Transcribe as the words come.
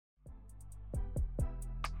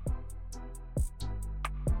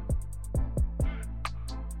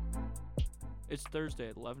It's Thursday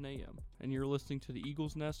at 11 a.m., and you're listening to the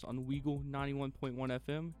Eagles Nest on Weagle 91.1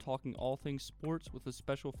 FM, talking all things sports with a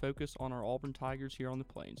special focus on our Auburn Tigers here on the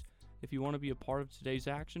Plains. If you want to be a part of today's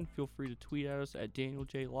action, feel free to tweet at us at Daniel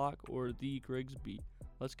J. Locke or the Griggs Beat.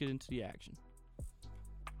 Let's get into the action.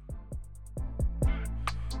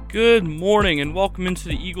 Good morning and welcome into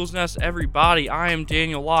the Eagles Nest, everybody. I am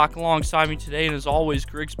Daniel Locke. Alongside me today, and as always,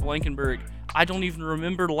 Griggs Blankenburg. I don't even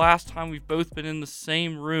remember the last time we've both been in the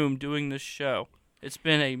same room doing this show. It's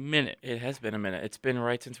been a minute. It has been a minute. It's been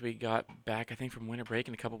right since we got back, I think, from winter break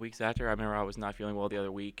and a couple weeks after. I remember I was not feeling well the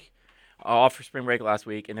other week. Off for spring break last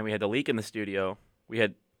week, and then we had the leak in the studio.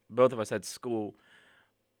 Both of us had school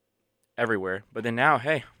everywhere. But then now,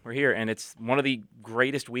 hey, we're here, and it's one of the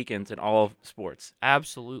greatest weekends in all of sports.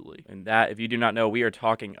 Absolutely. And that, if you do not know, we are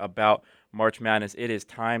talking about March Madness. It is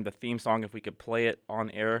time. The theme song, if we could play it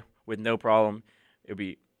on air with no problem, it would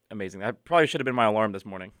be amazing. That probably should have been my alarm this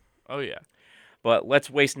morning. Oh, yeah. But let's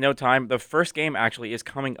waste no time. The first game actually is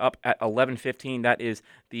coming up at 11:15. That is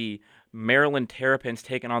the Maryland Terrapins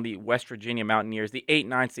taking on the West Virginia Mountaineers, the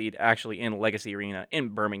 8-9 seed actually in Legacy Arena in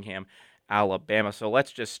Birmingham, Alabama. So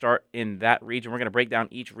let's just start in that region. We're going to break down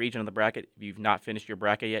each region of the bracket. If you've not finished your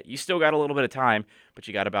bracket yet, you still got a little bit of time, but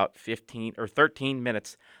you got about 15 or 13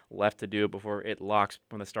 minutes left to do it before it locks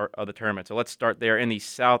from the start of the tournament. So let's start there in the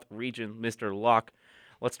South region, Mr. Locke.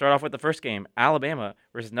 Let's start off with the first game, Alabama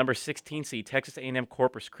versus number 16 seed, Texas A&M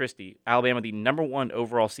Corpus Christi. Alabama, the number 1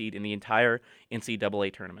 overall seed in the entire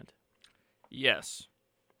NCAA tournament. Yes.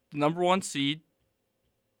 Number 1 seed,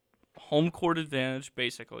 home court advantage,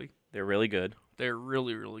 basically. They're really good. They're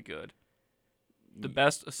really, really good. The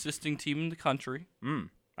best assisting team in the country.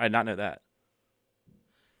 I did not know that.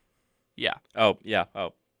 Yeah. Oh, yeah.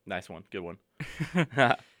 Oh, nice one. Good one.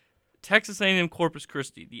 Texas A&M Corpus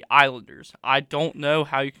Christi, the Islanders. I don't know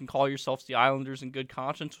how you can call yourselves the Islanders in good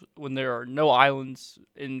conscience when there are no islands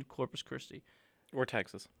in Corpus Christi. Or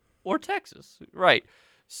Texas. Or Texas, right.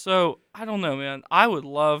 So, I don't know, man. I would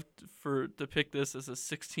love to pick this as a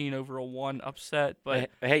 16-1 upset, but...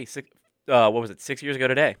 Hey, what was it, 6 years ago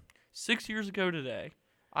today? 6 years ago today.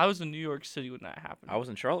 I was in New York City when that happened. I was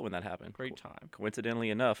in Charlotte when that happened. Great time. Coincidentally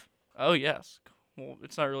enough. Oh, yes. Well,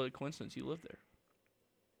 it's not really a coincidence. You lived there.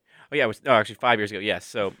 Oh, yeah. Actually, 5 years ago, yes.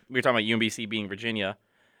 So, we were talking about UMBC being Virginia.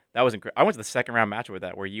 That was incredible. I went to the second-round matchup with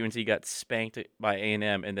that, where UNC got spanked by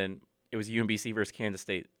A&M, and then it was UMBC versus Kansas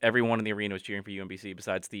State. Everyone in the arena was cheering for UMBC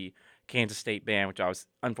besides the Kansas State band, which I was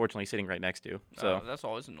unfortunately sitting right next to. So that's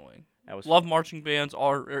always annoying. Love marching bands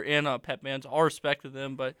and pep bands. All respect to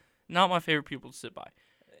them, but not my favorite people to sit by.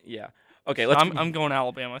 Yeah. Okay. So I'm going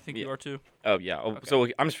Alabama. I think you are too. Oh yeah. Okay. So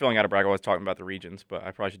I'm just filling out a bracket. I was talking about the regions, but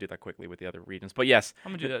I probably should do that quickly with the other regions. But yes,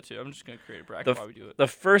 I'm gonna do that too. I'm just gonna create a bracket while we do it. The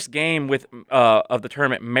first game of the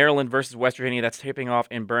tournament, Maryland versus West Virginia, that's tipping off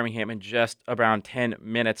in Birmingham in just around 10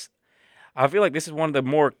 minutes. I feel like this is one of the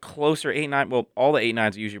more closer 8-9. Well, all the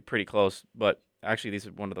 8-9s are usually pretty close, but actually these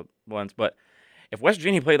are one of the ones. But if West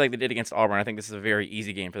Virginia played like they did against Auburn, I think this is a very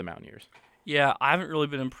easy game for the Mountaineers. Yeah, I haven't really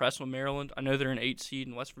been impressed with Maryland. I know they're an 8 seed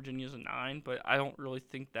and West Virginia's a 9, but I don't really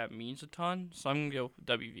think that means a ton. So I'm going to go with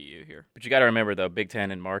WVU here. But you got to remember, though, Big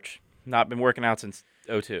Ten in March. Not been working out since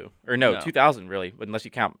 2002. Or no, 2000, really, but unless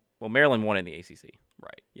you count. Well, Maryland won in the ACC.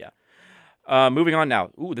 Right. Yeah. Moving on now.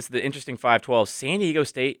 This is the interesting 5-12. San Diego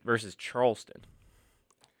State versus Charleston.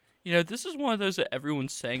 You know, this is one of those that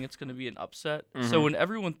everyone's saying it's going to be an upset. Mm-hmm. So when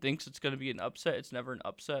everyone thinks it's going to be an upset, it's never an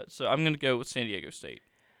upset. So I'm going to go with San Diego State.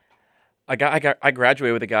 I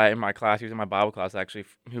graduated with a guy in my class. He was in my Bible class, actually,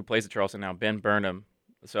 who plays at Charleston now, Ben Burnham.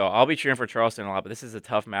 So I'll be cheering for Charleston a lot, but this is a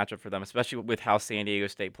tough matchup for them, especially with how San Diego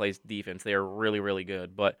State plays defense. They are really, really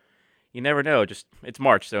good. But you never know. It's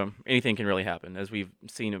March, so anything can really happen, as we've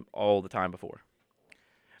seen all the time before.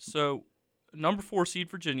 So, number 4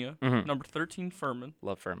 seed Virginia, number 13 Furman.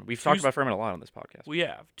 Love Furman. We've talked about Furman a lot on this podcast. We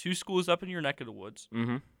have 2 schools up in your neck of the woods.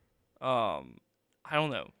 I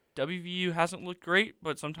don't know. WVU hasn't looked great,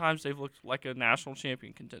 but sometimes they've looked like a national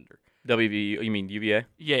champion contender. WVU, you mean UVA?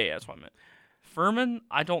 Yeah, that's what I meant. Furman,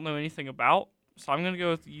 I don't know anything about, so I'm going to go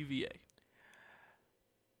with UVA.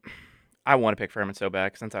 I want to pick Furman so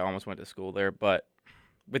bad since I almost went to school there, but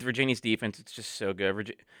with Virginia's defense, it's just so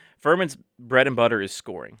good. Furman's bread and butter is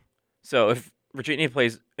scoring. So if Virginia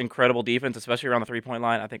plays incredible defense, especially around the three-point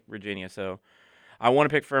line, I think Virginia. So I want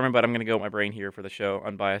to pick Furman, but I'm going to go with my brain here for the show,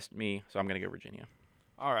 unbiased me, so I'm going to go Virginia.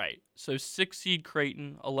 All right, so 6 seed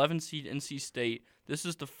Creighton, 11 seed NC State. This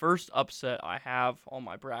is the first upset I have on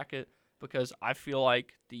my bracket because I feel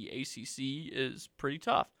like the ACC is pretty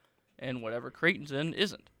tough, and whatever Creighton's in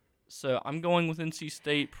isn't. So I'm going with NC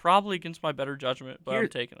State, probably against my better judgment, but I'm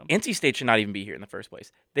taking them. NC State should not even be here in the first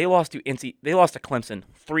place. They lost to Clemson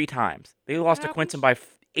 3 times. They lost to Clemson by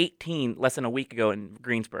 18 less than a week ago in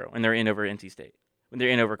Greensboro, and they're in over NC State. When they're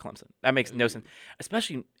in over Clemson, that makes no sense.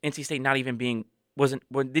 Especially NC State not even didn't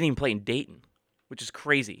even play in Dayton, which is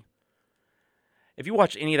crazy. If you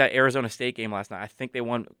watch any of that Arizona State game last night, I think they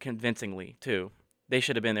won convincingly too. They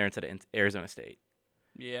should have been there instead of Arizona State.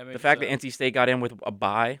 Yeah, the fact that NC State got in with a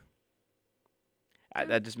bye.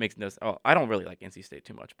 That just makes no sense. Oh, I don't really like NC State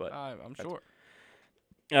too much, but I'm sure.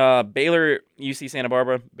 Baylor, UC Santa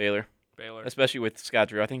Barbara, Baylor. Baylor. Especially with Scott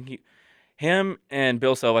Drew. I think him and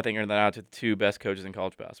Bill Self, I think, are now the 2 best coaches in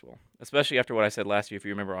college basketball. Especially after what I said last year, if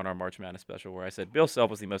you remember on our March Madness special, where I said Bill Self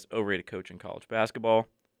was the most overrated coach in college basketball.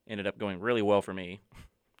 Ended up going really well for me.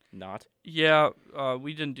 Not. Yeah,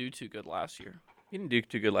 we didn't do too good last year. He didn't do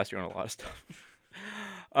too good last year on a lot of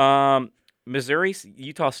stuff. Missouri,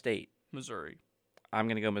 Utah State. Missouri. I'm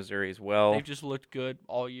going to go Missouri as well. They've just looked good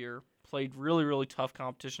all year. Played really, really tough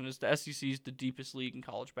competition. It's the SEC's the deepest league in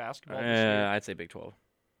college basketball this year. I'd say Big 12.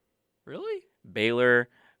 Really? Baylor,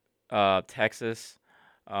 Texas.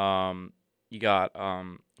 You got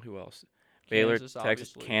who else? Baylor, Kansas,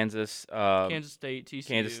 Texas, obviously. Kansas. Kansas State, TCU.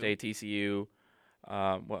 Kansas State, TCU.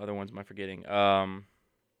 What other ones am I forgetting? I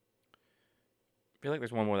feel like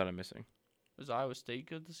there's one more that I'm missing. Is Iowa State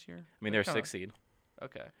good this year? I mean, they're a 6th seed.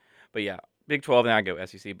 Okay. But yeah, Big 12, then I go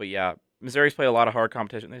SEC. But yeah, Missouri's played a lot of hard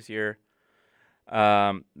competition this year.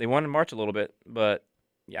 They won in March a little bit, but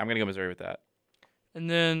yeah, I'm going to go Missouri with that. And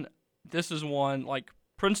then this is one, like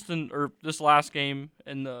Princeton, or this last game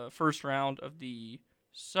in the first round of the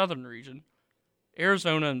Southern region,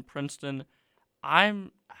 Arizona and Princeton. I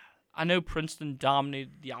know Princeton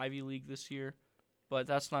dominated the Ivy League this year, but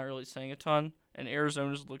that's not really saying a ton. And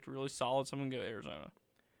Arizona's looked really solid, so I'm going to go Arizona.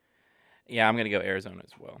 Yeah, I'm going to go Arizona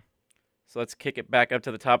as well. So let's kick it back up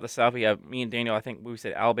to the top of the South. We have me and Daniel, I think we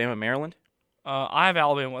said Alabama, Maryland. I have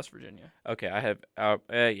Alabama, West Virginia. Okay, I have, I'll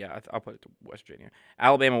put it to West Virginia.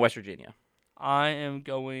 Alabama, West Virginia. I am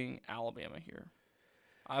going Alabama here.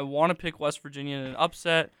 I want to pick West Virginia in an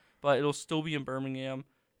upset, but it'll still be in Birmingham,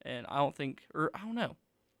 and I don't know.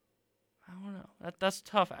 That's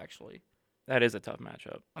tough, actually. That is a tough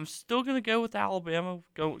matchup. I'm still going to go with Alabama,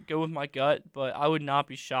 go with my gut, but I would not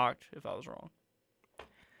be shocked if I was wrong.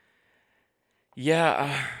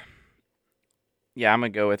 Yeah, I'm going to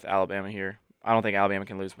go with Alabama here. I don't think Alabama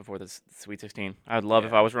can lose before the Sweet 16. I would love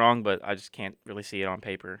if I was wrong, but I just can't really see it on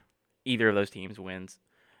paper. Either of those teams wins.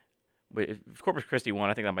 But if Corpus Christi won,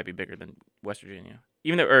 I think that might be bigger than West Virginia.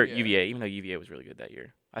 UVA, even though UVA was really good that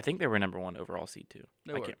year. I think they were number 1 overall seed too.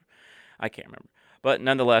 I can't remember. But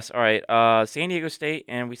nonetheless, all right, San Diego State,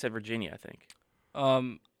 and we said Virginia, I think.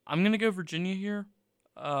 I'm going to go Virginia here.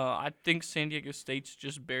 I think San Diego State's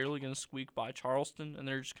just barely going to squeak by Charleston, and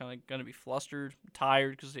they're just kind of going to be flustered,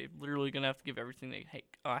 tired, because they're literally going to have to give everything they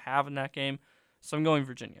have in that game. So I'm going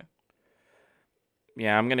Virginia.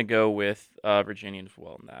 Yeah, I'm going to go with Virginia as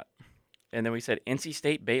well in that. And then we said NC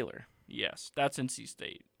State, Baylor. Yes, that's NC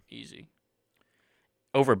State. Easy.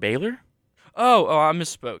 Over Baylor? Oh, I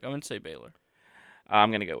misspoke. I meant to say Baylor.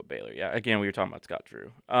 I'm going to go with Baylor. Yeah, again, we were talking about Scott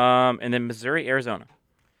Drew. And then Missouri, Arizona.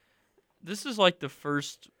 This is like the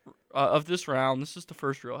first of this round. This is the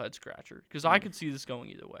first real head scratcher because I could see this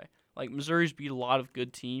going either way. Like Missouri's beat a lot of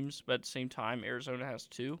good teams, but at the same time, Arizona has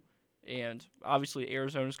 2, and obviously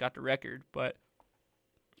Arizona's got the record. But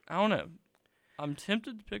I don't know. I'm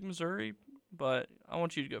tempted to pick Missouri, but I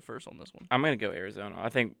want you to go first on this one. I'm going to go Arizona. I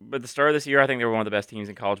think, but the start of this year, I think they were one of the best teams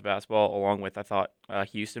in college basketball, along with I thought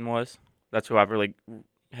Houston was. That's who I've really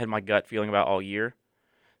had my gut feeling about all year.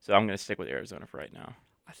 So I'm going to stick with Arizona for right now.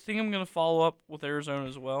 I think I'm going to follow up with Arizona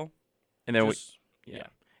as well. And then and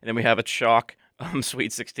then we have a chalk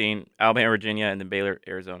Sweet 16, Alabama, Virginia, and then Baylor,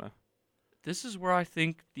 Arizona. This is where I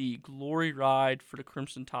think the glory ride for the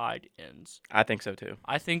Crimson Tide ends. I think so too.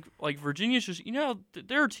 I think like Virginia's just,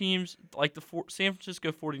 there are teams like the San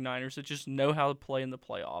Francisco 49ers that just know how to play in the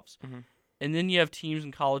playoffs. Mm-hmm. And then you have teams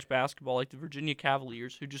in college basketball like the Virginia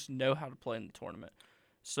Cavaliers who just know how to play in the tournament.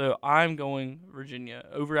 So I'm going Virginia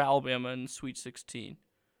over Alabama in the Sweet 16.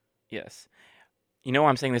 Yes. You know why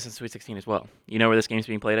I'm saying this in Sweet 16 as well? You know where this game's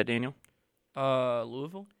being played at, Daniel?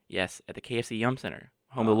 Louisville? Yes, at the KFC Yum Center,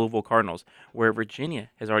 home of the Louisville Cardinals, where Virginia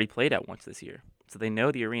has already played at once this year. So they know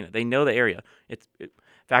the arena. They know the area.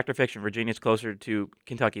 Fact or fiction, Virginia's closer to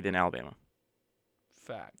Kentucky than Alabama.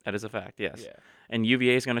 Fact. That is a fact, yes. Yeah. And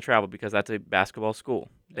UVA is going to travel because that's a basketball school.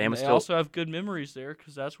 They also have good memories there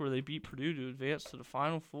because that's where they beat Purdue to advance to the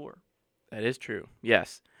Final Four. That is true,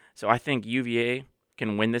 yes. So I think UVA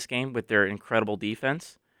can win this game with their incredible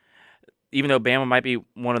defense. even though Bama might be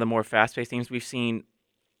one of the more fast-paced teams, we've seen,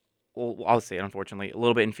 well, I'll say it, unfortunately, a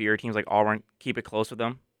little bit inferior teams like Auburn keep it close with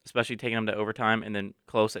them, especially taking them to overtime and then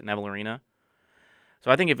close at Neville Arena. So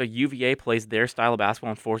I think if a UVA plays their style of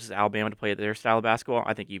basketball and forces Alabama to play their style of basketball,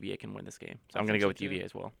 I think UVA can win this game. So I'm going to go with UVA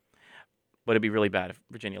as well. But it'd be really bad if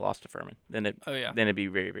Virginia lost to Furman. Then it'd be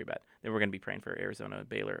very, very bad. Then we're going to be praying for Arizona,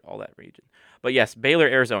 Baylor, all that region. But yes, Baylor,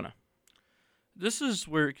 Arizona. This is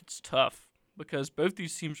where it gets tough because both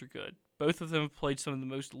these teams are good. Both of them have played some of the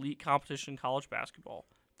most elite competition in college basketball.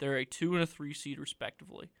 They're a 2 and a 3 seed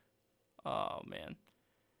respectively. Oh, man.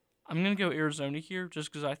 I'm going to go Arizona here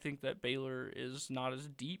just because I think that Baylor is not as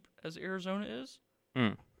deep as Arizona is.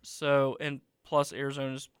 So, and plus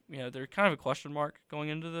Arizona's, they're kind of a question mark going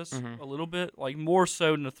into this a little bit, like more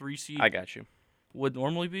so than a 3 seed. I got you. Would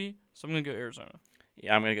normally be. So I'm going to go Arizona.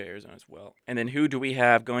 Yeah, I'm going to go Arizona as well. And then who do we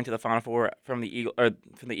have going to the Final Four from the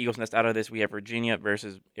Eagles Nest out of this? We have Virginia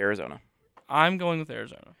versus Arizona. I'm going with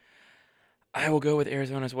Arizona. I will go with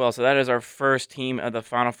Arizona as well. So that is our first team of the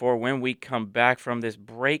Final Four. When we come back from this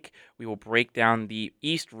break, we will break down the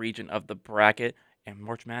East region of the bracket. And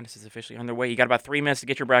March Madness is officially underway. You got about 3 minutes to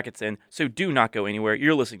get your brackets in, so do not go anywhere.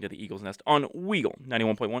 You're listening to the Eagles Nest on Weagle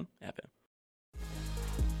 91.1 FM.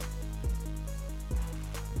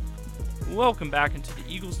 Welcome back into the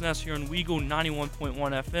Eagles Nest here on Weagle 91.1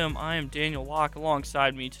 FM. I am Daniel Locke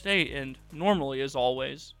alongside me today, and normally, as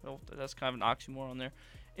always, that's kind of an oxymoron there.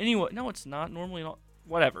 Anyway, no, it's not. Normally, not.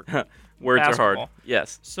 Whatever. Words Basketball. are hard.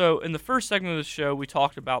 Yes. So, in the first segment of the show, we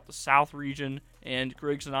talked about the South region, and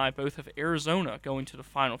Griggs and I both have Arizona going to the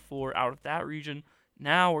Final Four out of that region.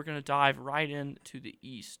 Now we're going to dive right into the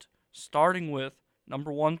East, starting with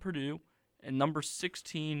number 1 Purdue and number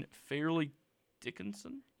 16 Fairleigh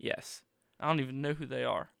Dickinson. Yes. I don't even know who they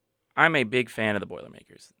are. I'm a big fan of the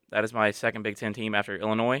Boilermakers. That is my second Big Ten team after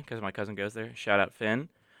Illinois because my cousin goes there. Shout out Finn.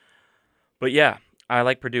 But yeah, I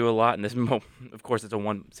like Purdue a lot, and this, of course, it's a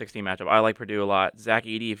 1-16 matchup. I like Purdue a lot. Zach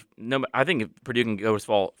Edey, I think if Purdue can go as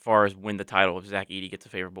far as win the title if Zach Edey gets a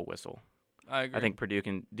favorable whistle. I agree. I think Purdue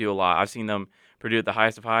can do a lot. I've seen them Purdue at the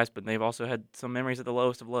highest of highs, but they've also had some memories at the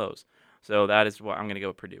lowest of lows. So that is why I'm going to go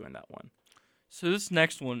with Purdue in that one. So this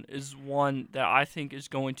next one is one that I think is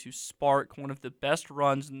going to spark one of the best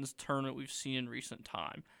runs in this tournament we've seen in recent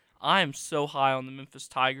time. I am so high on the Memphis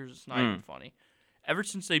Tigers, it's not even funny. Ever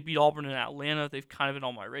since they beat Auburn in Atlanta, they've kind of been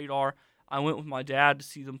on my radar. I went with my dad to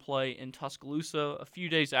see them play in Tuscaloosa a few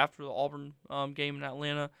days after the Auburn game in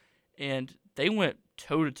Atlanta, and they went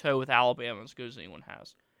toe-to-toe with Alabama as good as anyone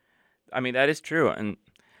has. I mean, that is true.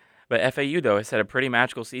 But FAU, though, has had a pretty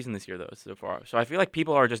magical season this year, though, so far. So I feel like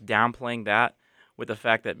people are just downplaying that with the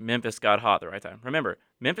fact that Memphis got hot at the right time. Remember,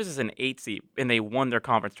 Memphis is an 8 seed, and they won their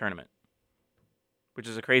conference tournament, which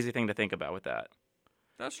is a crazy thing to think about with that.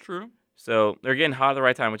 That's true. So they're getting hot at the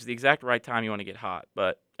right time, which is the exact right time you want to get hot.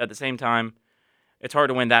 But at the same time, it's hard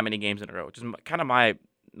to win that many games in a row, which is kind of my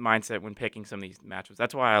mindset when picking some of these matchups.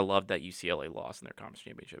 That's why I love that UCLA lost in their conference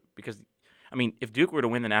championship. Because, I mean, if Duke were to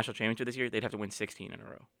win the national championship this year, they'd have to win 16 in a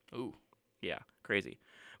row. Ooh. Yeah, crazy.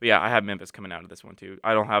 But yeah, I have Memphis coming out of this one too.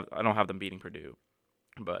 I don't have them beating Purdue,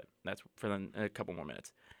 but that's for a couple more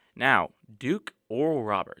minutes. Now, Duke Oral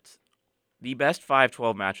Roberts, the best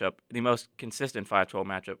 5-12 matchup, the most consistent 5-12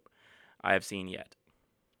 matchup I have seen yet.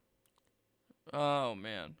 Oh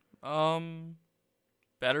man.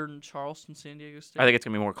 Better than Charleston, San Diego State? I think it's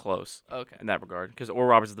gonna be more close. Okay. In that regard, because Oral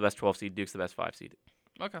Roberts is the best 12 seed, Duke's the best 5 seed.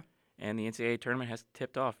 Okay. And the NCAA tournament has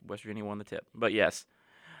tipped off. West Virginia won the tip, but yes.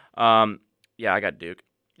 Yeah, I got Duke.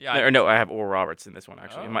 Yeah. I have Oral Roberts in this one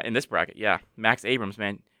actually. Oh. In this bracket, yeah. Max Abrams,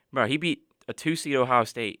 man, bro, he beat a 2 seed Ohio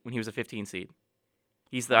State when he was a 15 seed.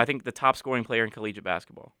 He's I think the top scoring player in collegiate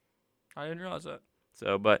basketball. I didn't realize that.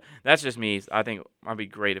 So, but that's just me. I think I'd be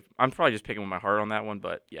great if I'm probably just picking with my heart on that one,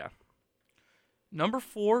 but yeah. Number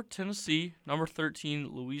 4, Tennessee. Number 13,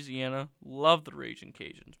 Louisiana. Love the Raging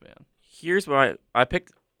Cajuns, man. Here's why I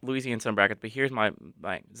picked Louisiana in some brackets, but here's my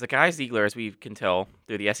Zakai Ziegler, as we can tell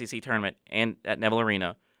through the SEC tournament and at Neville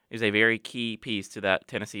Arena, is a very key piece to that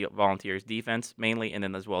Tennessee Volunteers defense mainly, and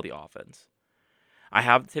then as well the offense. I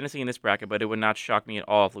have Tennessee in this bracket, but it would not shock me at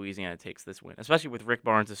all if Louisiana takes this win, especially with Rick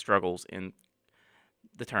Barnes' struggles in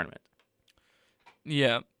the tournament.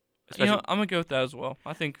 Yeah. I'm going to go with that as well.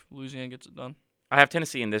 I think Louisiana gets it done. I have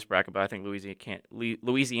Tennessee in this bracket, but I think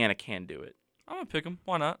Louisiana can do it. I'm going to pick them.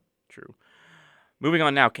 Why not? True. Moving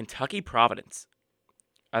on now, Kentucky Providence.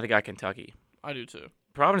 I think I got Kentucky. I do too.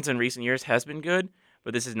 Providence in recent years has been good,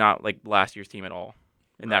 but this is not like last year's team at all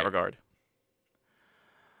in that regard.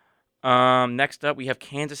 Next up, we have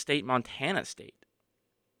Kansas State, Montana State.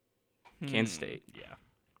 Kansas State. Yeah.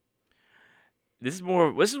 This is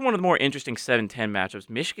one of the more interesting 7-10 matchups.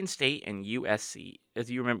 Michigan State and USC. As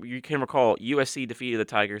you can recall, USC defeated the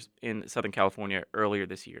Tigers in Southern California earlier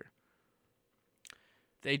this year.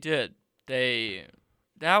 They did.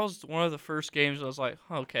 That was one of the first games I was like,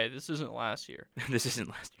 okay, this isn't last year. This isn't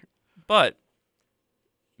last year. But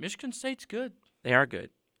Michigan State's good. They are good.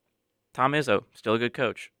 Tom Izzo, still a good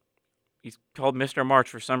coach. He's called Mr. March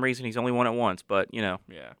for some reason. He's only won it once, but, Yeah.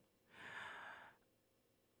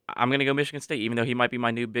 I'm going to go Michigan State, even though he might be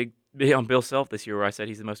my new big on Bill Self this year, where I said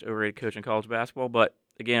he's the most overrated coach in college basketball. But,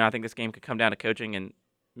 again, I think this game could come down to coaching, and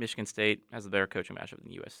Michigan State has a better coaching matchup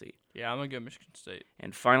than USC. Yeah, I'm going to go Michigan State.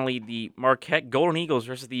 And finally, the Marquette Golden Eagles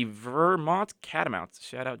versus the Vermont Catamounts.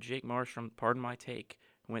 Shout out Jake Marsh from Pardon My Take.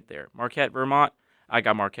 Went there. Marquette, Vermont. I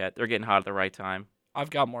got Marquette. They're getting hot at the right time. I've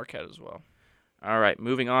got Marquette as well. All right,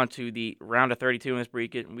 moving on to the round of 32 in this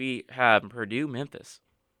bracket, we have Purdue, Memphis.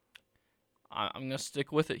 I'm going to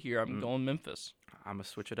stick with it here. I'm going Memphis. I'm going to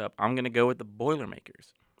switch it up. I'm going to go with the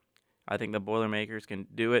Boilermakers. I think the Boilermakers can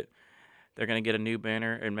do it. They're going to get a new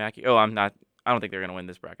banner and Mackey. I don't think they're going to win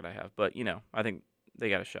this bracket I have, but, I think they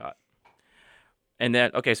got a shot. And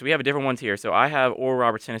then, okay, so we have different ones here. So I have Oral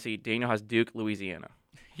Roberts, Tennessee. Daniel has Duke, Louisiana.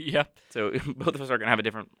 Yeah. So both of us are going to have a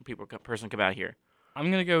different person come out here.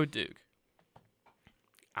 I'm going to go with Duke.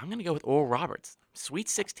 I'm going to go with Oral Roberts. Sweet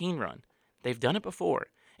 16 run. They've done it before.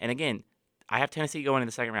 And again, I have Tennessee going in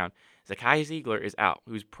the second round. Zakai Ziegler is out,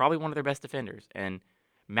 who's probably one of their best defenders. And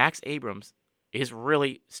Max Abrams is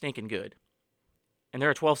really stinking good. And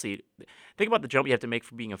they're a 12 seed. Think about the jump you have to make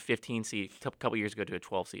from being a 15 seed a couple years ago to a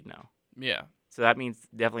 12 seed now. Yeah. So that means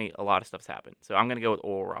definitely a lot of stuff's happened. So I'm going to go with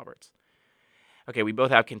Oral Roberts. Okay, we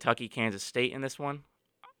both have Kentucky, Kansas State in this one.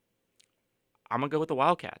 I'm going to go with the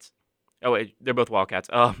Wildcats. Oh, wait, they're both Wildcats.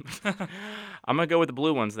 I'm going to go with the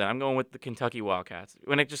blue ones then. I'm going with the Kentucky Wildcats.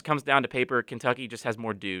 When it just comes down to paper, Kentucky just has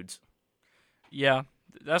more dudes. Yeah,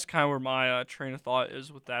 that's kind of where my train of thought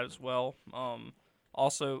is with that as well.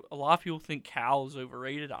 Also, a lot of people think Cal is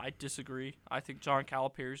overrated. I disagree. I think John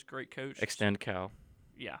Calipari is a great coach. Extend Cal.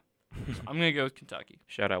 Yeah. So I'm going to go with Kentucky.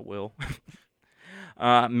 Shout out Will.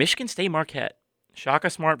 Michigan State Marquette. Shaka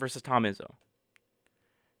Smart versus Tom Izzo.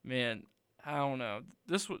 Man, I don't know.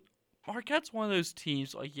 Marquette's one of those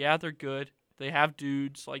teams, yeah, they're good. They have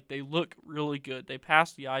dudes. They look really good. They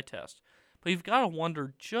pass the eye test. But you've got to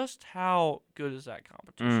wonder just how good is that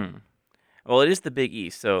competition. Well, it is the Big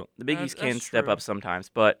East, so the Big East can step up sometimes.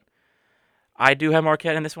 But I do have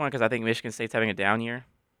Marquette in this one because I think Michigan State's having a down year.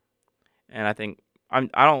 And I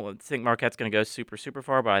don't think Marquette's going to go super, super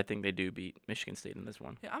far, but I think they do beat Michigan State in this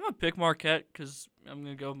one. Yeah, I'm going to pick Marquette because I'm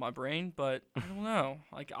going to go with my brain, but I don't know.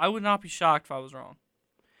 I would not be shocked if I was wrong.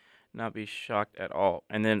 Not be shocked at all.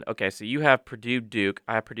 And then, okay, so you have Purdue Duke.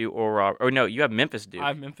 I have Purdue Oral Roberts. Oh, no, you have Memphis Duke. I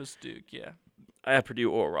have Memphis Duke, yeah. I have Purdue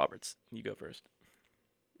Oral Roberts. You go first.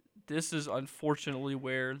 This is unfortunately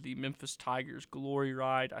where the Memphis Tigers' glory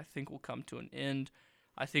ride, I think, will come to an end.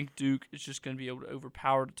 I think Duke is just going to be able to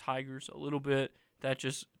overpower the Tigers a little bit. That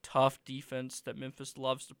just tough defense that Memphis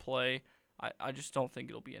loves to play. I just don't think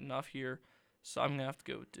it'll be enough here. So I'm going to have to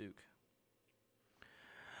go with Duke.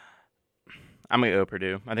 I'm going to go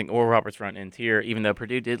Purdue. I think Oral Roberts run ends here, even though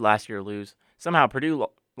Purdue did last year lose. Somehow Purdue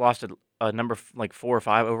lost a number 4 or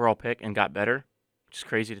 5 overall pick and got better, which is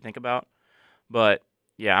crazy to think about. But,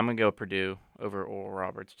 yeah, I'm going to go Purdue over Oral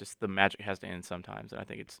Roberts. Just the magic has to end sometimes, and I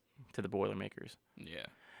think it's to the Boilermakers. Yeah.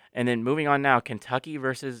 And then moving on now, Kentucky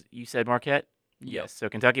versus, you said Marquette? Yep. Yes, so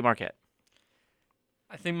Kentucky Marquette.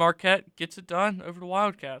 I think Marquette gets it done over the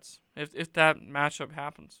Wildcats if that matchup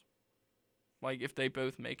happens. If they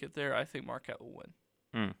both make it there, I think Marquette will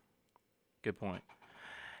win. Good point.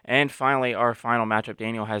 And finally, our final matchup,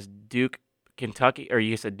 Daniel has Duke, Kentucky, or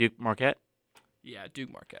you said Duke, Marquette? Yeah,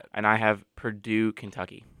 Duke, Marquette. And I have Purdue,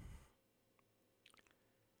 Kentucky.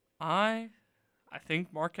 I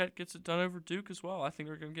think Marquette gets it done over Duke as well. I think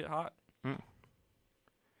they're going to get hot.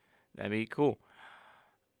 That'd be cool.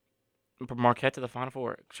 Marquette to the Final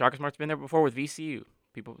Four. Shaka Smart's been there before with VCU.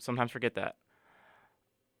 People sometimes forget that.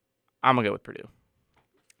 I'm going to go with Purdue.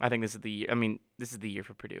 I think this is the year. This is the year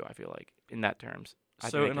for Purdue, I feel like, in that terms.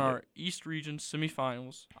 So in our East Region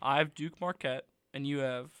semifinals, I have Duke Marquette, and you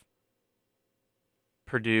have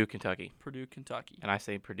Purdue, Kentucky. Purdue, Kentucky. And I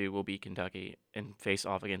say Purdue will beat Kentucky and face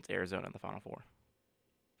off against Arizona in the Final Four.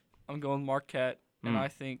 I'm going Marquette, and I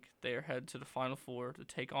think they are headed to the Final Four to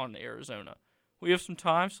take on Arizona. We have some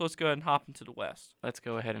time, so let's go ahead and hop into the West. Let's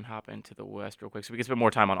go ahead and hop into the West real quick so we can spend more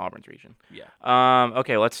time on Auburn's region. Yeah.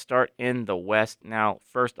 Okay, let's start in the West. Now,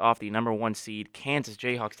 first off, the number 1 seed, Kansas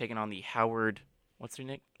Jayhawks, taking on the Howard. What's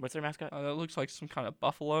their mascot? That looks like some kind of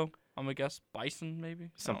buffalo. I'm going to guess Bison, maybe?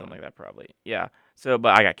 Something like that, probably. Yeah. So,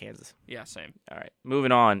 but I got Kansas. Yeah, same. All right.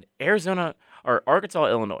 Moving on. Arkansas,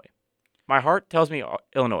 Illinois. My heart tells me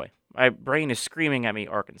Illinois. My brain is screaming at me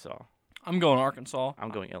Arkansas. I'm going Arkansas. I'm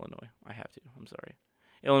going Illinois. I have to. I'm sorry.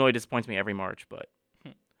 Illinois disappoints me every March, but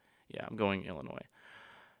yeah, I'm going Illinois.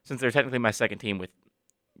 Since they're technically my second team with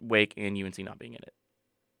Wake and UNC not being in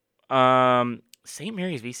it. St.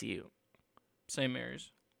 Mary's, VCU. St. Mary's.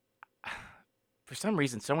 For some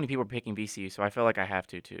reason, so many people are picking VCU, so I feel like I have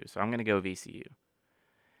to too. So I'm going to go VCU.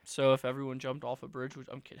 So if everyone jumped off a bridge, which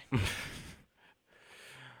I'm kidding.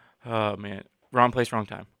 Oh, man. Wrong place, wrong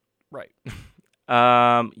time. Right.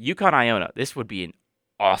 UConn, Iona. This would be an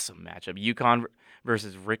awesome matchup. UConn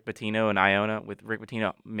versus Rick Pitino and Iona, with Rick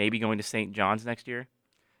Pitino maybe going to St. John's next year.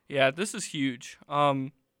 Yeah, this is huge.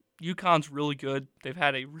 UConn's really good. They've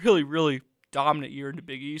had a really, really dominant year in the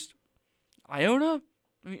Big East. Iona,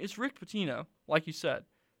 I mean, it's Rick Pitino, like you said.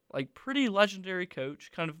 Like, pretty legendary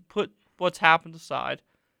coach. Kind of put what's happened aside.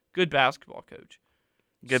 Good basketball coach.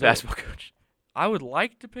 Good basketball coach. I would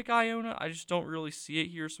like to pick Iona. I just don't really see it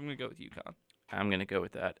here, so I'm going to go with UConn. I'm going to go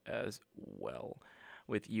with that as well,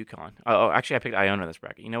 with UConn. Oh, actually, I picked Iona in this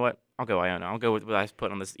bracket. You know what? I'll go Iona. I'll go with what I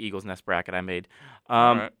put on this Eagles Nest bracket I made.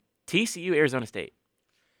 All right. TCU, Arizona State.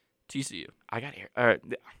 TCU.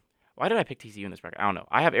 Why did I pick TCU in this bracket? I don't know.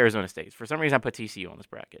 I have Arizona State. For some reason, I put TCU on this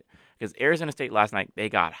bracket. Because Arizona State last night, they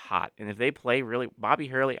got hot. And if they play really, Bobby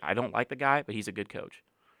Hurley, I don't like the guy, but he's a good coach.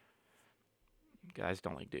 Guys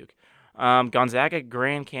don't like Duke. Gonzaga,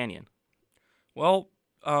 Grand Canyon. Well,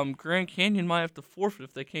 Grand Canyon might have to forfeit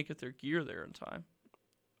if they can't get their gear there in time.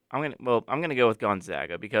 I'm gonna go with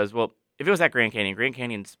Gonzaga because, well, if it was at Grand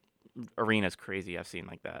Canyon's arena is crazy. I've seen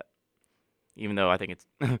like that. Even though I think it's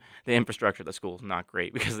the infrastructure of the school is not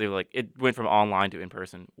great because it went from online to in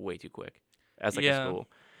person way too quick as a school.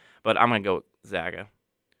 But I'm gonna go with Zaga.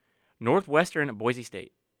 Northwestern, Boise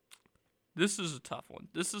State. This is a tough one.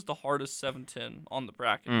 This is the hardest 7-10 on the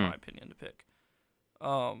bracket, in my opinion, to pick.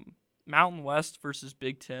 Mountain West versus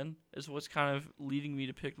Big Ten is what's kind of leading me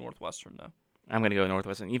to pick Northwestern, though. I'm going to go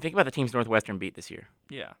Northwestern. You think about the teams Northwestern beat this year.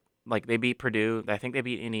 Yeah. Like, they beat Purdue. I think they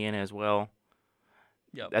beat Indiana as well.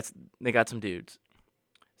 Yep. They got some dudes.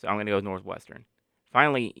 So I'm going to go with Northwestern.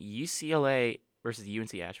 Finally, UCLA versus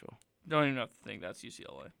UNC Asheville. Don't even have to think that's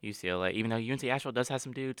UCLA. UCLA, even though UNC Asheville does have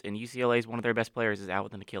some dudes, and UCLA's one of their best players is out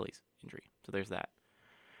with an Achilles injury. So there's that.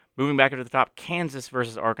 Moving back to the top, Kansas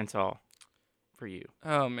versus Arkansas for you.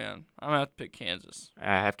 Oh, man. I'm going to have to pick Kansas. I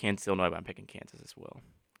have Kansas, Illinois, but I'm picking Kansas as well.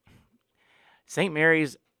 St.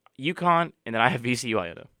 Mary's, UConn, and then I have VCU,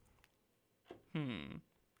 Iona.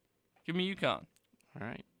 Give me UConn. All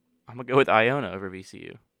right. I'm going to go with Iona over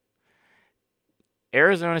VCU.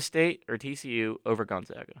 Arizona State or TCU over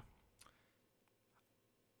Gonzaga?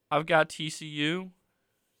 I've got TCU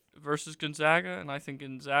versus Gonzaga, and I think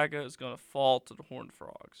Gonzaga is going to fall to the Horned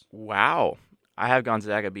Frogs. Wow. I have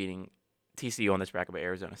Gonzaga beating TCU on this bracket, but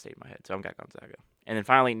Arizona State in my head, so I've got Gonzaga. And then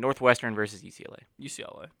finally, Northwestern versus UCLA.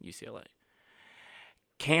 UCLA.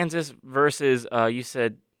 Kansas versus, you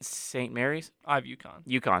said St. Mary's? I have UConn.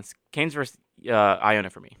 UConn. Kansas versus Iona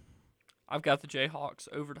for me. I've got the Jayhawks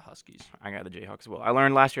over the Huskies. I got the Jayhawks as well. I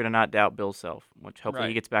learned last year to not doubt Bill's self, which hopefully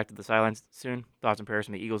he gets back to the sidelines soon. Thoughts and prayers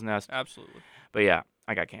from the Eagles Nest. Absolutely. But yeah,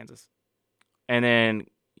 I got Kansas. And then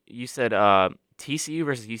you said TCU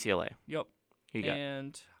versus UCLA. Yep. Who you got?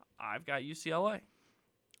 And I've got UCLA.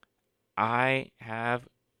 I have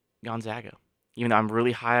Gonzaga. Even though I'm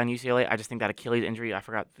really high on UCLA, I just think that Achilles injury, I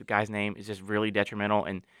forgot the guy's name, is just really detrimental.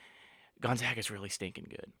 And Gonzaga's really stinking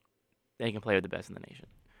good. They can play with the best in the nation.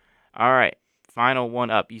 All right, final one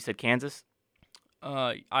up. You said Kansas?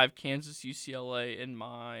 I have Kansas, UCLA in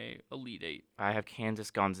my Elite Eight. I have Kansas,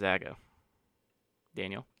 Gonzaga.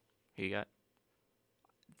 Daniel, who you got?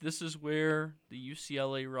 This is where the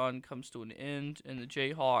UCLA run comes to an end, and the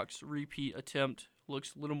Jayhawks repeat attempt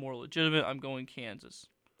looks a little more legitimate. I'm going Kansas.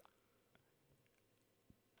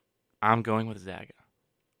 I'm going with Zaga.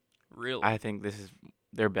 Really? I think this is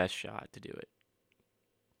their best shot to do it.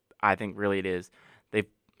 I think really it is. They've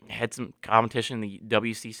had some competition in the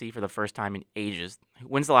WCC for the first time in ages.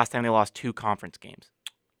 When's the last time they lost 2 conference games?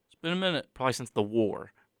 It's been a minute. Probably since the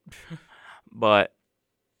war. But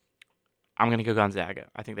I'm going to go Gonzaga.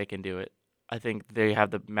 I think they can do it. I think they have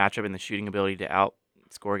the matchup and the shooting ability to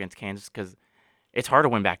outscore against Kansas because it's hard to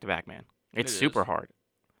win back-to-back, man. It's super hard.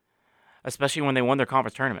 Especially when they won their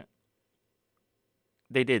conference tournament.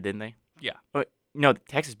 They did, didn't they? Yeah. But no,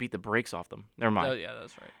 Texas beat the brakes off them. Never mind. Oh, yeah,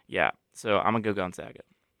 that's right. Yeah, so I'm going to go Gonzaga.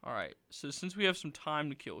 All right. So since we have some time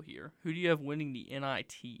to kill here, who do you have winning the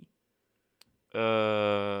NIT?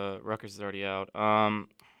 Rutgers is already out.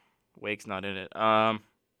 Wake's not in it.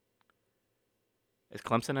 Is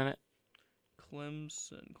Clemson in it?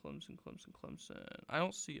 Clemson. I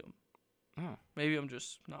don't see them. Oh. Maybe I'm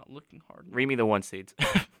just not looking hard enough. Read me the 1 seeds.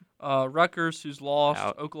 Rutgers, who's lost.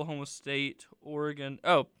 Out. Oklahoma State, Oregon.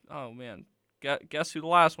 Oh man. Guess who the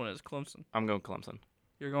last one is? Clemson. I'm going Clemson.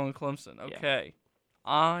 You're going Clemson. Yeah. Okay.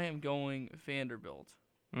 I am going Vanderbilt.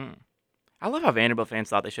 I love how Vanderbilt fans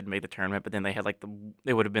thought they should make the tournament, but then they had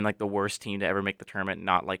they would have been like the worst team to ever make the tournament,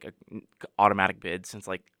 not like a automatic bid since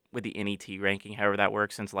like with the NET ranking, however that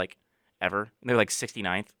works, since like ever. They're like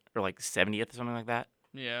 69th or like 70th or something like that.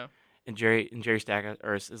 Yeah. And Jerry Stack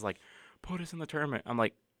is like, put us in the tournament. I'm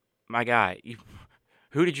like, my guy,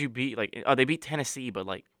 who did you beat? Like, they beat Tennessee, but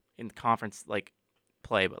like in conference like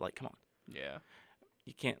play, but like, come on. Yeah.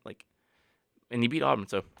 You can't like. And you beat Auburn,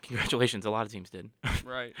 so congratulations. A lot of teams did.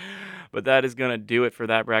 Right. But that is going to do it for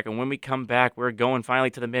that bracket. When we come back, we're going finally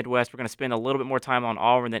to the Midwest. We're going to spend a little bit more time on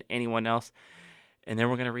Auburn than anyone else. And then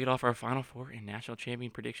we're going to read off our Final Four and National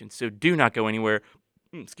Champion predictions. So do not go anywhere.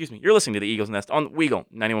 Excuse me. You're listening to the Eagles Nest on Weagle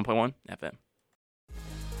 91.1 FM.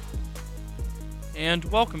 And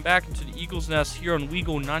welcome back into the Eagles Nest here on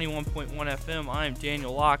Weagle 91.1 FM. I am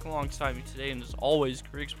Daniel Locke alongside me today, and as always,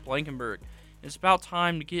 Griggs Blankenburg. It's about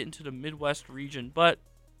time to get into the Midwest region, but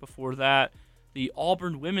before that, the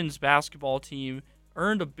Auburn women's basketball team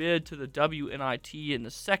earned a bid to the WNIT in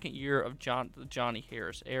the second year of the Johnny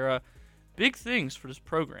Harris era. Big things for this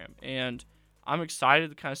program, and I'm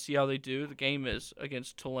excited to kind of see how they do. The game is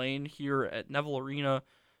against Tulane here at Neville Arena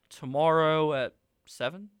tomorrow at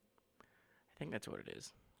 7? I think that's what it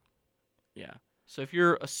is. Yeah. So if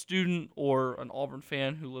you're a student or an Auburn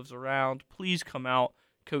fan who lives around, please come out.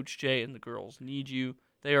 Coach Jay and the girls need you.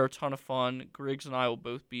 They are a ton of fun. Griggs and I will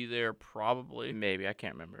both be there probably. Maybe. I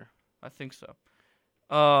can't remember. I think so.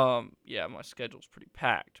 Yeah, my schedule's pretty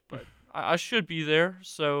packed, but I should be there.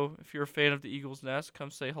 So if you're a fan of the Eagles Nest,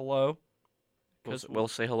 come say hello. We'll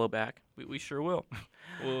say hello back. We sure will.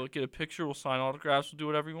 We'll get a picture. We'll sign autographs. We'll do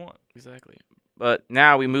whatever you want. Exactly. But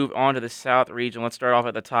now we move on to the South region. Let's start off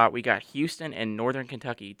at the top. We got Houston and Northern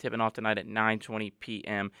Kentucky tipping off tonight at 9:20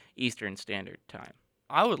 p.m. Eastern Standard Time.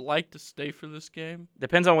 I would like to stay for this game.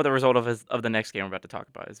 Depends on what the result of the next game we're about to talk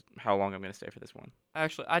about is how long I'm going to stay for this one.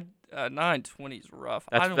 Actually, 9:20 is rough.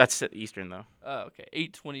 That's Eastern though. Oh, okay.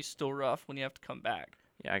 8:20 is still rough when you have to come back.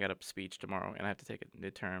 Yeah, I got a speech tomorrow and I have to take a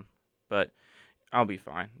midterm, but I'll be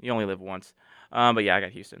fine. You only live once. But yeah, I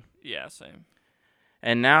got Houston. Yeah, same.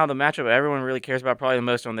 And now the matchup everyone really cares about probably the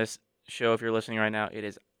most on this show, if you're listening right now, it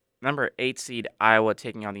is number 8 seed Iowa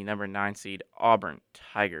taking on the number 9 seed Auburn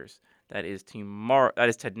Tigers. That is tomorrow. That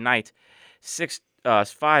is tonight,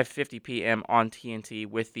 5:50 p.m. on TNT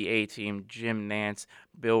with the A team: Jim Nance,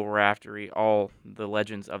 Bill Raftery, all the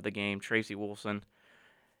legends of the game. Tracy Wolfson.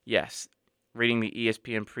 Yes, reading the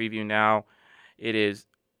ESPN preview now. It is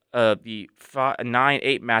the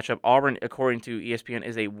 9-8 matchup. Auburn, according to ESPN,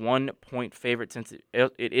 is a 1-point favorite since it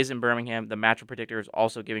is in Birmingham. The matchup predictor is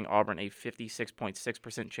also giving Auburn a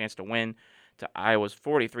 56.6% chance to win to Iowa's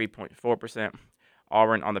 43.4%.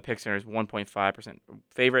 Auburn on the pick center is 1.5%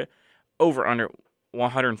 favorite. Over under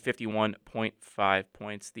 151.5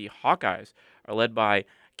 points. The Hawkeyes are led by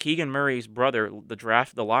Keegan Murray's brother,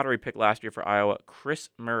 the lottery pick last year for Iowa, Chris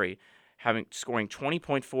Murray, scoring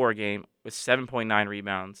 20.4 a game with 7.9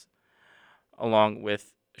 rebounds, along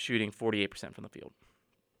with shooting 48% from the field.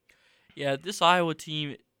 Yeah, this Iowa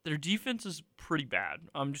team, their defense is pretty bad.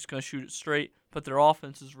 I'm just going to shoot it straight, but their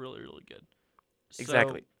offense is really, really good.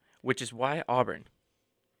 Exactly, which is why Auburn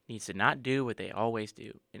needs to not do what they always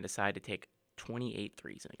do and decide to take 28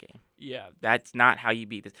 threes in a game. Yeah. That's not how you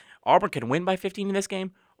beat this. Auburn can win by 15 in this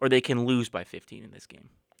game, or they can lose by 15 in this game.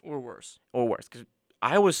 Or worse. Because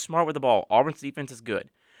Iowa's smart with the ball. Auburn's defense is good.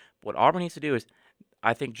 What Auburn needs to do is,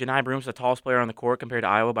 I think Janai Broom's the tallest player on the court compared to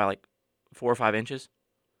Iowa by like 4 or 5 inches.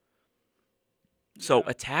 Yeah. So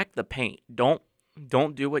attack the paint. Don't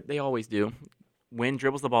do what they always do. Wynn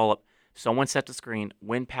dribbles the ball up. Someone sets the screen.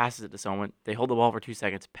 Wynn passes it to someone. They hold the ball for 2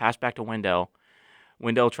 seconds. Pass back to Wendell.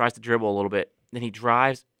 Wendell tries to dribble a little bit. Then he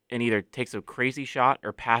drives and either takes a crazy shot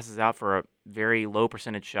or passes out for a very low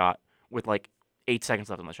percentage shot with like 8 seconds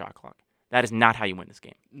left on the shot clock. That is not how you win this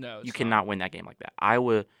game. No, you cannot win that game like that.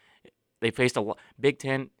 Iowa, they faced a Big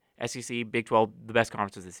Ten, SEC, Big 12, the best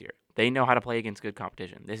conferences this year. They know how to play against good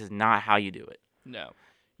competition. This is not how you do it. No.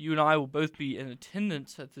 You and I will both be in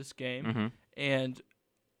attendance at this game, and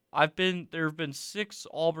there have been 6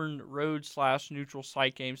 Auburn road/neutral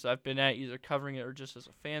site games that I've been at, either covering it or just as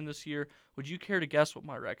a fan this year. Would you care to guess what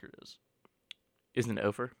my record is? Isn't it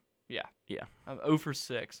over? Yeah. Yeah. I'm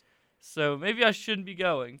 0-6. So maybe I shouldn't be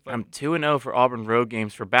going. But I'm 2-0 for Auburn road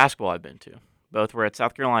games for basketball I've been to. Both were at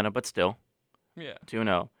South Carolina, but still. Yeah.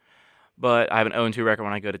 2-0. But I have an 0-2 record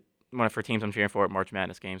when I go to one for teams I'm cheering for at March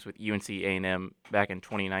Madness games with UNC A&M back in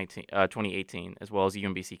 2018, as well as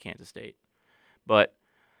UMBC Kansas State. But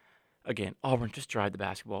again, Auburn, just drive the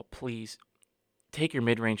basketball, please. Take your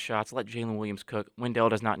mid-range shots. Let Jalen Williams cook. Wendell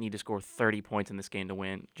does not need to score 30 points in this game to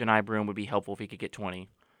win. Janai Broome would be helpful if he could get 20.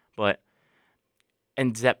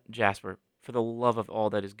 And Zep Jasper, for the love of all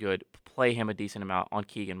that is good, play him a decent amount on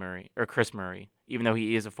Keegan Murray or Chris Murray. Even though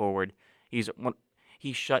he is a forward, he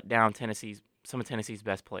shut down some of Tennessee's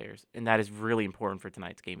best players, and that is really important for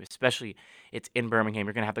tonight's game. Especially, it's in Birmingham.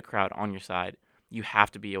 You're going to have the crowd on your side. You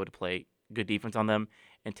have to be able to play good defense on them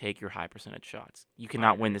and take your high percentage shots. You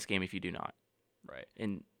cannot win this game if you do not. Right.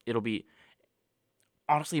 And it'll be,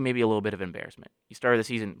 honestly, maybe a little bit of embarrassment. You started the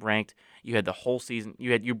season ranked. You had the whole season.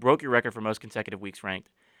 You broke your record for most consecutive weeks ranked,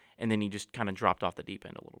 and then you just kind of dropped off the deep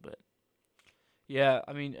end a little bit. Yeah,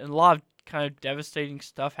 I mean, and a lot of kind of devastating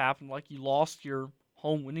stuff happened. Like, you lost your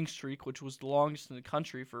home winning streak, which was the longest in the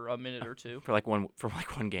country for a minute or two. for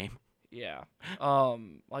one game. Yeah.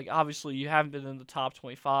 Like, obviously, you haven't been in the top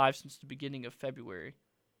 25 since the beginning of February.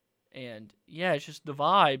 And, yeah, it's just the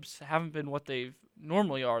vibes haven't been what they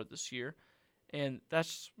normally are this year. And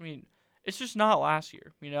that's, I mean, it's just not last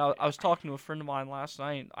year. You know, I was talking to a friend of mine last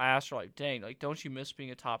night, and I asked her, like, dang, like, don't you miss being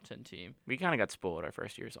a top 10 team? We kind of got spoiled our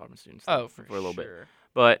first year as Auburn students. For a little bit. sure.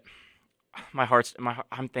 But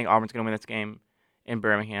I'm thinking Auburn's going to win this game in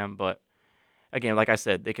Birmingham. But, again, like I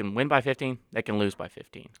said, they can win by 15. They can lose by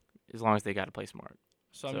 15, as long as they got to play smart.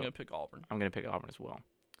 So I'm going to pick Auburn. I'm going to pick Auburn as well.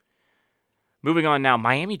 Moving on now,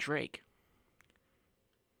 Miami Drake.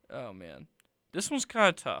 Oh, man. This one's kind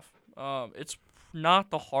of tough. It's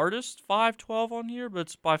not the hardest 5-12 on here, but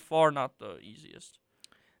it's by far not the easiest.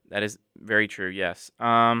 That is very true, yes.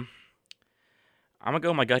 I'm going to go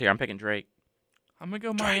with my gut here. I'm picking Drake. I'm going to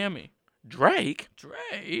go Miami. Drake?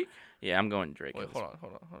 Drake? Yeah, I'm going Drake. Wait, hold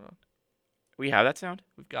on. We have that sound?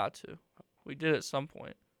 We've got to. We did at some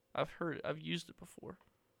point. I've heard it. I've used it before.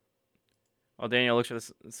 Well, Daniel looks for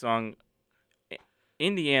this song.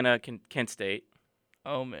 Indiana, Kent State.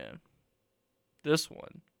 Oh, man. This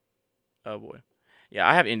one. Oh, boy. Yeah,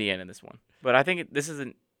 I have Indiana in this one. But I think this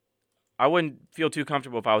isn't... I wouldn't feel too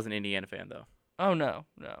comfortable if I was an Indiana fan, though. Oh, no.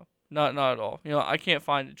 Not at all. You know, I can't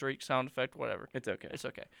find a Drake sound effect, whatever. It's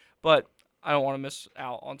okay. But I don't want to miss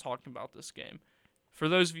out on talking about this game. For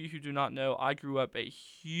those of you who do not know, I grew up a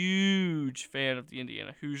huge fan of the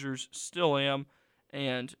Indiana Hoosiers. Still am.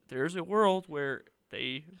 And there's a world where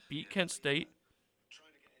they beat Kent State.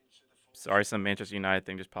 Sorry, some Manchester United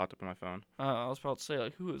thing just popped up on my phone. I was about to say,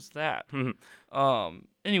 like, who is that?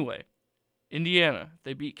 Anyway, Indiana,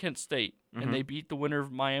 they beat Kent State, and they beat the winner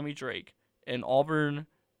of Miami Drake. And Auburn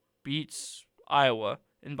beats Iowa,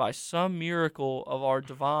 and by some miracle of our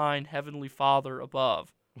divine heavenly Father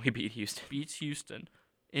above, we beat Houston. Beats Houston.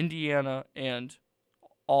 Indiana and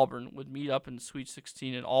Auburn would meet up in the Sweet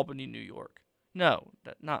 16 in Albany, New York. No,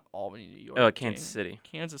 not Albany, New York. Oh, Kansas City.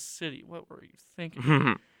 Kansas City. What were you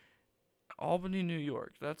thinking? Albany, New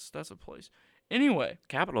York. That's a place. Anyway.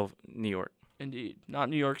 Capital of New York. Indeed. Not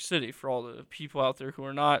New York City for all the people out there who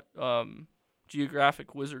are not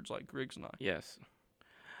geographic wizards like Griggs and I. Yes.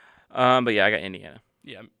 But yeah, I got Indiana.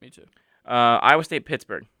 Yeah, me too. Iowa State,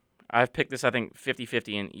 Pittsburgh. I've picked this, I think,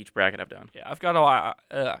 50-50 in each bracket I've done. Yeah, I've got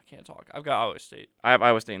I can't talk. I've got Iowa State. I have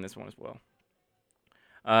Iowa State in this one as well.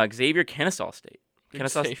 Xavier, Kennesaw State.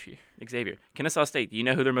 Xavier. Kennesaw State. Do you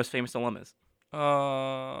know who their most famous alum is?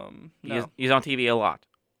 No. He's on TV a lot.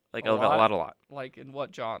 Like a lot. Like in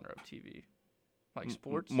what genre of TV? Like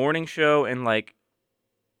sports? Morning show and like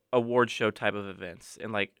award show type of events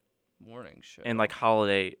and like morning show and like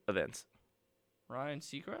holiday events. Ryan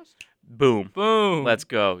Seacrest? Boom. Boom. Let's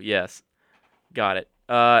go. Yes. Got it.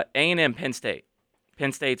 A&M, Penn State.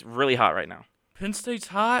 Penn State's really hot right now. Penn State's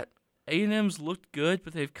hot. A&M's looked good,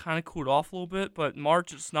 but they've kind of cooled off a little bit. But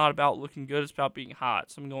March, it's not about looking good. It's about being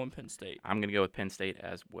hot. So I'm going Penn State. I'm going to go with Penn State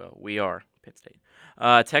as well. We are Penn State.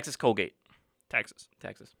 Texas, Colgate. Texas.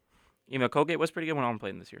 Even though Colgate was pretty good when Auburn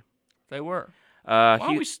played them this year. They were. Why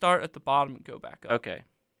don't we start at the bottom and go back up? Okay.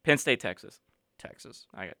 Penn State, Texas.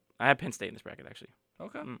 I have Penn State in this bracket, actually.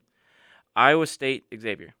 Okay. Iowa State,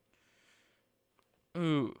 Xavier.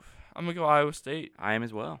 Ooh, I'm going to go Iowa State. I am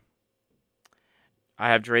as well. I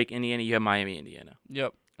have Drake, Indiana. You have Miami, Indiana.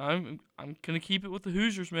 Yep. I'm going to keep it with the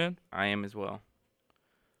Hoosiers, man. I am as well.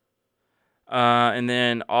 And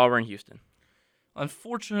then Auburn, Houston.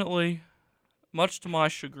 Unfortunately, much to my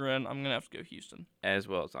chagrin, I'm going to have to go Houston. As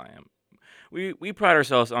well as I am. We pride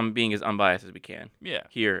ourselves on being as unbiased as we can. Yeah.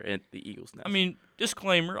 Here at the Eagles Nest. I mean,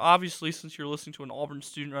 disclaimer, obviously, since you're listening to an Auburn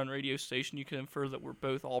student-run radio station, you can infer that we're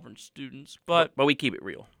both Auburn students. But we keep it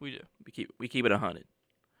real. We do. We keep it 100.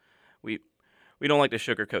 we don't like to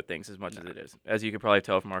sugarcoat things as much as it is, as you could probably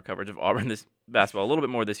tell from our coverage of Auburn this basketball a little bit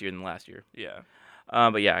more this year than last year. Yeah.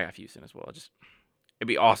 But yeah, I got Houston as well. It'd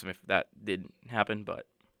be awesome if that did happen, but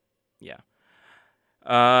yeah.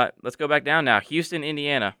 Let's go back down now. Houston,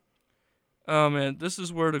 Indiana. Oh, man, this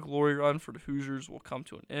is where the glory run for the Hoosiers will come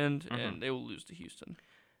to an end, and they will lose to Houston.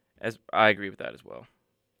 As I agree with that as well.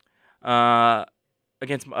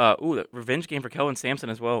 Against the revenge game for Kelvin Sampson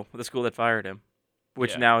as well, the school that fired him,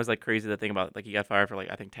 which now is like crazy to think about. Like he got fired for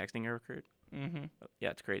I think texting a recruit. Mm-hmm. Yeah,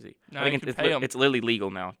 it's crazy. Now I think it's literally legal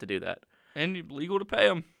now to do that. And legal to pay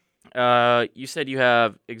him. You said you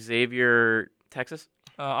have Xavier, Texas.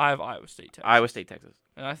 I have Iowa State, Texas. Iowa State, Texas.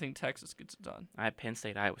 And I think Texas gets it done. I have Penn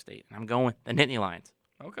State, Iowa State, and I'm going with the Nittany Lions.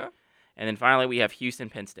 Okay. And then finally we have Houston,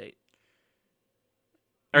 Penn State.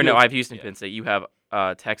 Or no, I have Houston, Penn State. You have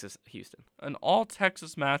Texas, Houston. An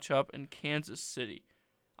all-Texas matchup in Kansas City.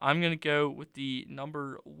 I'm going to go with the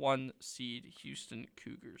number 1 seed Houston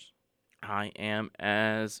Cougars. I am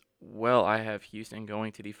as well. I have Houston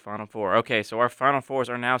going to the Final Four. Okay, so our Final Fours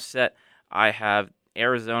are now set. I have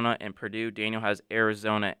Arizona and Purdue. Daniel has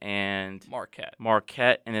Arizona and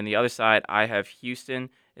Marquette. And then the other side, I have Houston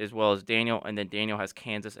as well as Daniel. And then Daniel has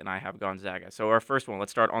Kansas and I have Gonzaga. So our first one,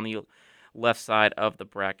 let's start on the left side of the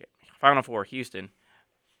bracket. Final Four, Houston.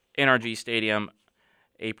 NRG Stadium,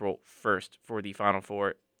 April 1st for the Final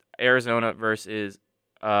Four. Arizona versus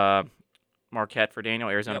Marquette for Daniel.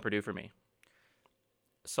 Arizona, Purdue for me.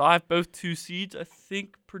 So I have both 2 seeds. I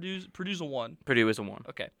think Purdue's a 1. Purdue is a 1.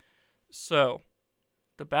 Okay. So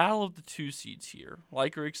the battle of the 2 seeds here,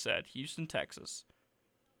 like Griggs said, Houston, Texas.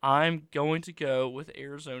 I'm going to go with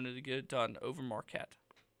Arizona to get it done over Marquette.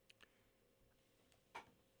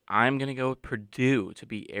 I'm going to go with Purdue to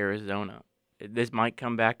beat Arizona. This might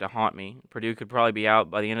come back to haunt me. Purdue could probably be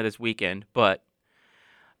out by the end of this weekend, but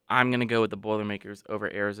I'm going to go with the Boilermakers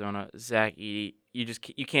over Arizona. Zach Edey,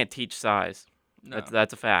 you can't teach size. No.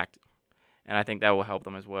 That's a fact, and I think that will help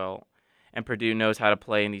them as well. And Purdue knows how to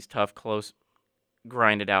play in these tough, close,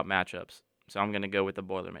 grinded-out matchups. So I'm going to go with the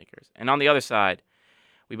Boilermakers. And on the other side,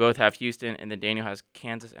 we both have Houston, and then Daniel has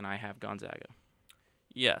Kansas, and I have Gonzaga.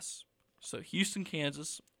 Yes. So Houston,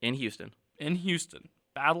 Kansas. In Houston.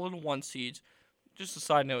 Battle of the 1 seeds. Just a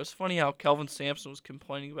side note, it's funny how Kelvin Sampson was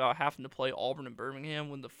complaining about having to play Auburn and Birmingham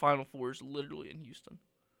when the Final Four is literally in Houston.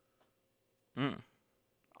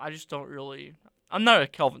 I just don't really... I'm not a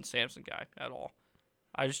Kelvin Sampson guy at all.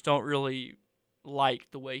 I just don't really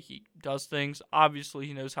like the way he does things. Obviously,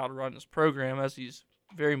 he knows how to run his program, as he's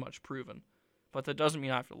very much proven. But that doesn't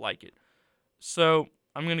mean I have to like it. So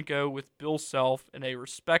I'm going to go with Bill Self in a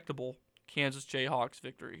respectable Kansas Jayhawks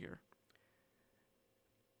victory here.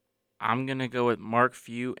 I'm going to go with Mark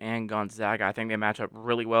Few and Gonzaga. I think they match up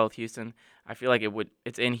really well with Houston. I feel like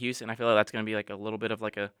it's in Houston. I feel like that's going to be like a little bit of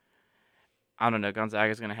like a, I don't know,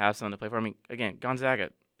 Gonzaga's going to have something to play for. I mean, again, Gonzaga,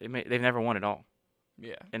 they've never won it all.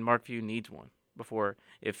 Yeah. And Mark Few needs one before,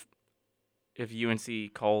 if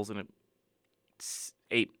UNC calls in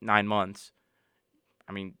 8-9 months,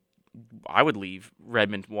 I mean, I would leave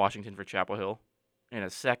Redmond, Washington for Chapel Hill in a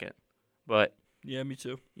second. But yeah, me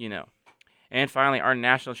too. And finally, our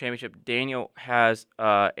national championship, Daniel has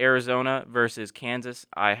Arizona versus Kansas.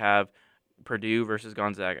 I have Purdue versus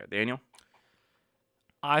Gonzaga. Daniel?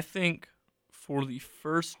 I think for the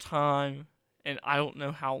first time, and I don't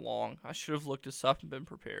know how long, I should have looked this up and been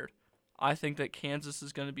prepared. I think that Kansas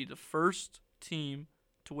is going to be the first team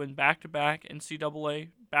to win back-to-back NCAA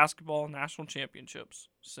basketball national championships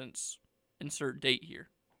since insert date here.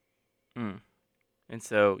 And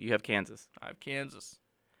so you have Kansas. I have Kansas.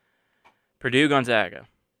 Purdue, Gonzaga.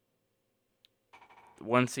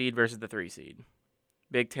 1 seed versus the 3 seed.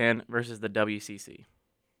 Big Ten versus the WCC.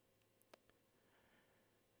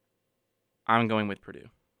 I'm going with Purdue.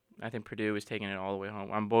 I think Purdue is taking it all the way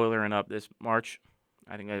home. I'm boilering up this March.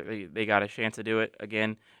 I think they got a chance to do it.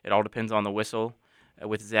 Again, it all depends on the whistle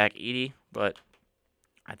with Zach Edey, but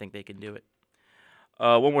I think they can do it.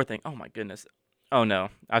 One more thing. Oh, my goodness. Oh, no.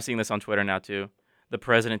 I've seen this on Twitter now, too. The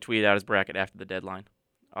president tweeted out his bracket after the deadline.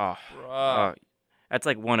 That's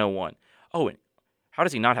like 101. Oh, and how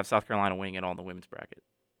does he not have South Carolina winning it all in the women's bracket?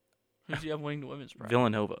 Who does he have winning the women's bracket?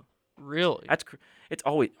 Villanova. Really? It's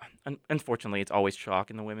always, unfortunately, it's always chalk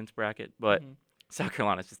in the women's bracket. But South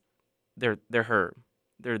Carolina's just they're her,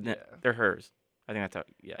 they're hers. I think that's how.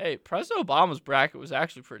 Yeah. Hey, President Obama's bracket was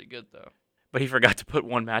actually pretty good though. But he forgot to put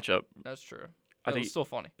one matchup. That's true. I think it's still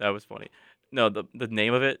funny. That was funny. No, the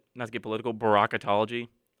name of it, not to get political, Barackatology.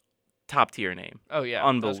 Top tier name. Oh yeah,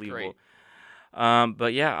 unbelievable.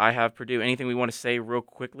 But yeah, I have Purdue. Anything we want to say real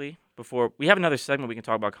quickly before we have another segment we can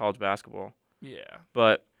talk about college basketball? Yeah.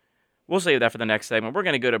 But We'll save that for the next segment. We're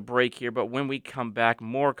going to go to break here, but when we come back,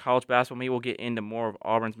 more college basketball. Maybe we'll get into more of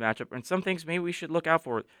Auburn's matchup and some things maybe we should look out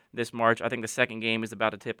for this March. I think the second game is about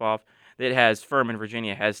to tip off. It has Furman,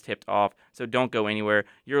 Virginia has tipped off, so don't go anywhere.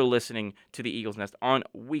 You're listening to the Eagles Nest on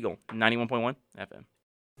Weagle 91.1 FM.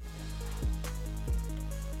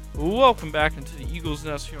 Welcome back into the Eagles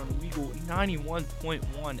Nest here on Weagle 91.1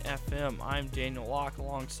 FM. I'm Daniel Locke.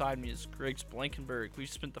 Alongside me is Griggs Blankenburg. We've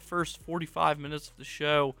spent the first 45 minutes of the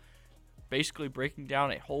show basically breaking down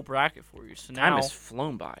a whole bracket for you. So now Time has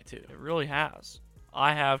flown by, too. It really has.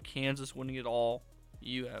 I have Kansas winning it all.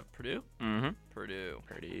 You have Purdue? Mm-hmm.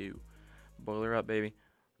 Purdue. Boiler up, baby.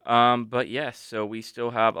 But yes, so we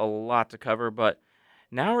still have a lot to cover, but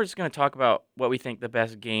now we're just going to talk about what we think the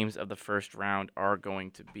best games of the first round are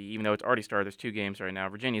going to be. Even though it's already started, there's 2 games right now.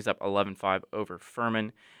 Virginia's up 11-5 over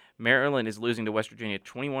Furman. Maryland is losing to West Virginia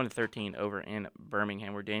 21-13 over in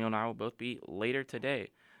Birmingham, where Daniel and I will both be later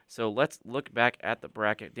today. So let's look back at the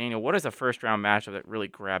bracket. Daniel, what is a first round matchup that really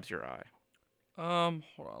grabs your eye? Hold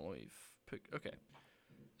on, let me pick. Okay.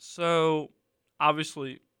 So,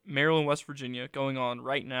 obviously, Maryland, West Virginia going on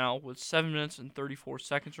right now with 7 minutes and 34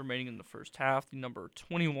 seconds remaining in the first half. The number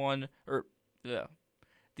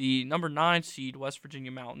 9 seed West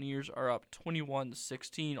Virginia Mountaineers are up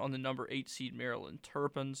 21-16 on the number 8 seed Maryland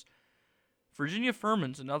Terrapins. Virginia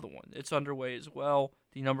Furman's another one. It's underway as well.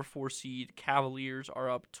 The number 4 seed Cavaliers are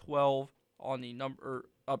up 12 on the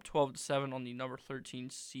up 12-7 on the number 13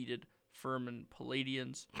 seeded Furman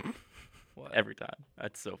Palladians. What? Every time.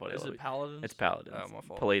 That's so funny. Is it Paladins? It's Paladins. Oh, my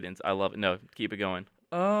fault. Paladins. I love it. No, keep it going.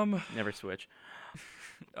 Never switch.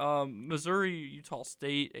 Missouri, Utah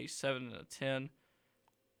State, a 7 and a 10.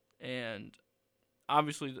 And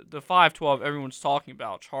obviously the 5-12 everyone's talking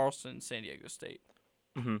about, Charleston, San Diego State.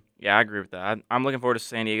 Mm-hmm. Yeah, I agree with that. I'm looking forward to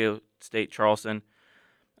San Diego State, Charleston.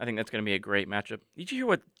 I think that's going to be a great matchup. Did you hear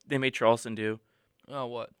what they made Charleston do? Oh,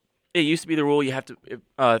 what? It used to be the rule you have to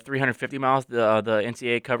 350 miles, the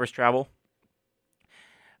NCAA covers travel.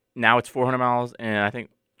 Now it's 400 miles, and I think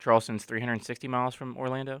Charleston's 360 miles from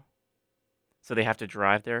Orlando. So they have to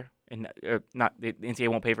drive there, and the NCAA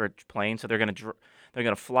won't pay for a plane, so they're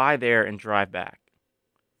gonna fly there and drive back,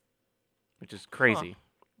 which is crazy.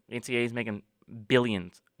 Huh. NCAA is making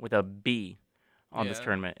billions with a B on this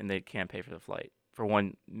tournament, and they can't pay for the flight for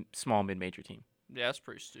one small mid-major team. Yeah, that's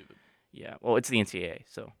pretty stupid. Yeah, well, it's the NCAA,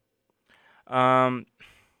 so.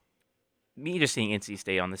 Me just seeing NC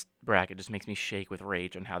State on this bracket just makes me shake with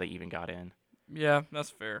rage on how they even got in. Yeah, that's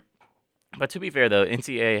fair. But to be fair, though,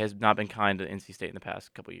 NCAA has not been kind to NC State in the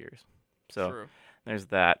past couple of years. So True. There's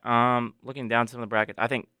that. Looking down some of the brackets, I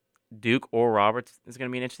think Duke or Roberts is going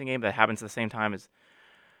to be an interesting game that happens at the same time as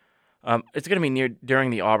it's going to be during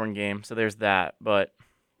the Auburn game, so there's that. But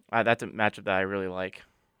that's a matchup that I really like.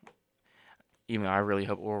 Even though I really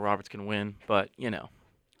hope Oral Roberts can win, but you know.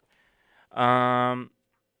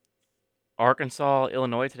 Arkansas,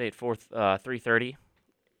 Illinois today at 3:30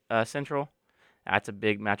 Central. That's a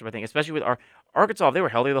big matchup, I think, especially with Arkansas. If they were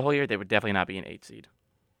healthy the whole year, they would definitely not be an 8 seed.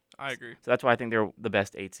 I agree. So that's why I think they're the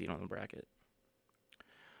best 8 seed on the bracket.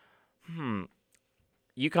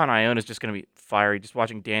 UConn Iona is just going to be fiery. Just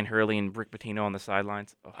watching Dan Hurley and Rick Pitino on the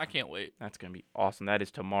sidelines. Oh, I can't wait. That's going to be awesome. That is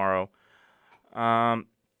tomorrow.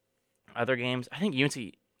 Other games, I think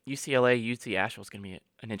UCLA, UC Asheville is going to be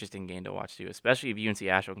an interesting game to watch too, especially if UNC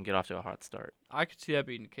Asheville can get off to a hot start. I could see that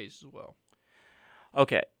being the case as well.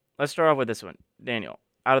 Okay, let's start off with this one. Daniel,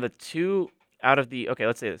 out of the 3-14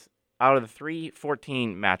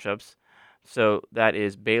 matchups, so that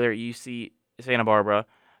is Baylor, UC Santa Barbara,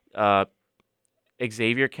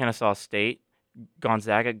 Xavier, Kennesaw State,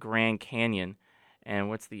 Gonzaga, Grand Canyon, and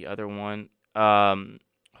what's the other one? Hold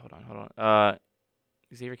on.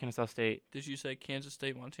 Xavier, Kennesaw State. Did you say Kansas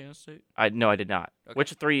State, Montana State? No, I did not. Okay.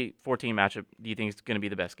 Which 3-14 matchup do you think is going to be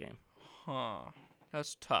the best game?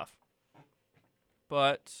 That's tough.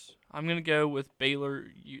 But I'm going to go with Baylor.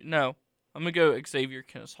 I'm going to go Xavier,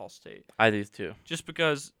 Kennesaw State. I do too. Just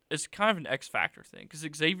because it's kind of an X factor thing. Because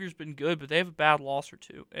Xavier's been good, but they have a bad loss or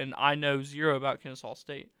two. And I know zero about Kennesaw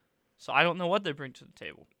State. So I don't know what they bring to the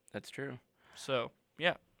table. That's true. So,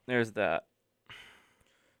 yeah. There's that.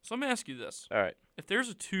 So let me ask you this. All right. If there's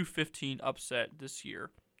a 2-15 upset this year,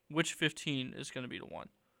 which 15 is going to be the one?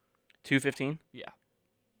 2-15? Yeah.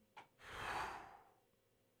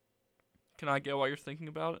 Can I go while you're thinking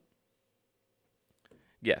about it?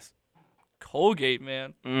 Yes. Colgate,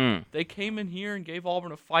 man. They came in here and gave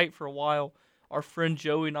Auburn a fight for a while. Our friend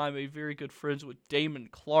Joey and I made very good friends with Damon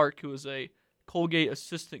Clark, who is a Colgate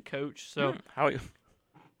assistant coach. So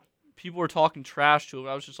people were talking trash to him.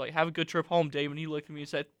 I was just like, have a good trip home, Damon. He looked at me and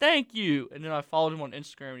said, thank you. And then I followed him on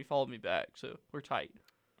Instagram, and he followed me back. So we're tight.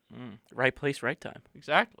 Right place, right time.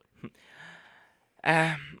 Exactly.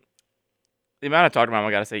 The amount of talk about,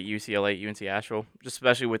 I got to say UCLA, UNC Asheville, just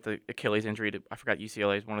especially with the Achilles injury. I forgot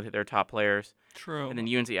UCLA is one of their top players. True. And then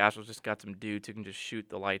UNC Asheville's just got some dudes who can just shoot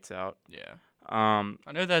the lights out. Yeah. I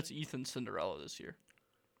know that's Ethan Cinderella this year.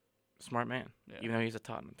 Smart man, yeah. Even though he's a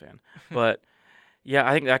Tottenham fan. But, yeah,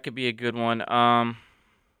 I think that could be a good one. I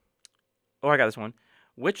got this one.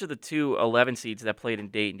 Which of the two 11 seeds that played in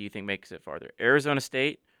Dayton do you think makes it farther? Arizona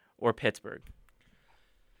State or Pittsburgh?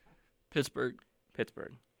 Pittsburgh.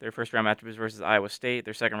 Their first round matchup is versus Iowa State.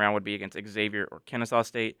 Their second round would be against Xavier or Kennesaw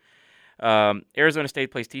State. Arizona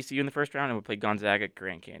State plays TCU in the first round and would play Gonzaga at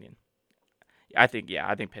Grand Canyon. I think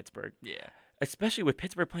Pittsburgh. Yeah. Especially with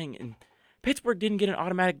Pittsburgh playing in – Pittsburgh didn't get an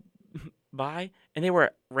automatic bye, and they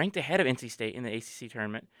were ranked ahead of NC State in the ACC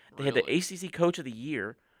tournament. They had the ACC Coach of the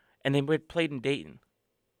Year, and they played in Dayton.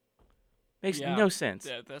 Makes no sense.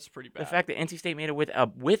 Yeah, that's pretty bad. The fact that NC State made it with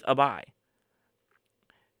a bye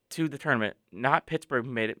to the tournament, not Pittsburgh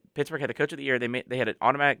who made it. Pittsburgh had the Coach of the Year. They had an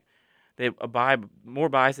automatic – they had a bye, more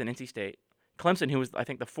buys than NC State. Clemson, who was, I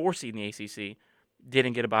think, the 4 seed in the ACC,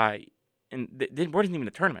 didn't get a bye, and weren't even in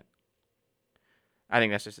the tournament. I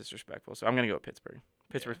think that's just disrespectful. So I'm going to go with Pittsburgh.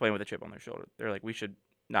 Pittsburgh's playing with a chip on their shoulder. They're like, we should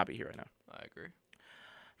not be here right now. I agree.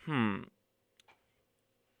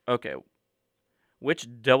 Okay. Which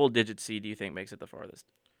double-digit seed do you think makes it the farthest?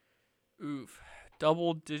 Oof.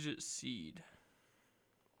 Double-digit seed.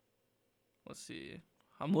 Let's see.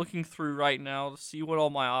 I'm looking through right now to see what all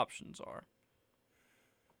my options are.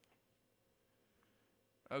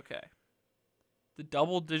 Okay. The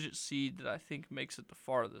double-digit seed that I think makes it the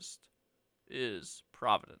farthest is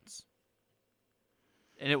Providence.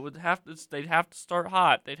 And they'd have to start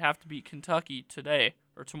hot. They'd have to beat Kentucky today,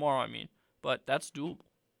 or tomorrow, I mean. But that's doable.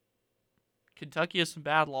 Kentucky has some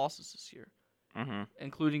bad losses this year,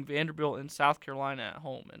 including Vanderbilt and South Carolina at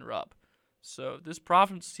home and Rupp. So this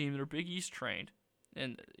Providence team, they're Big East trained,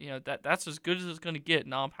 and that's as good as it's going to get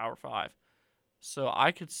non-Power 5. So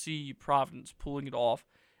I could see Providence pulling it off,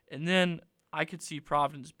 and then I could see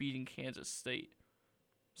Providence beating Kansas State.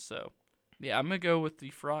 So, yeah, I'm going to go with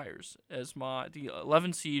the Friars as the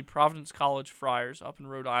 11 seed Providence College Friars up in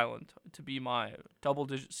Rhode Island to be my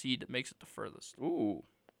double-digit seed that makes it the furthest. Ooh,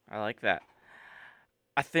 I like that.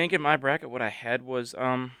 I think in my bracket what I had was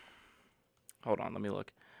hold on, let me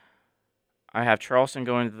look. I have Charleston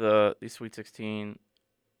going to the Sweet 16.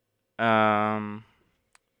 A&M's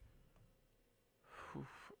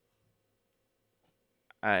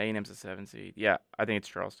a 7 seed. Yeah, I think it's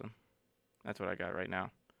Charleston. That's what I got right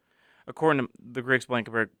now. According to the Griggs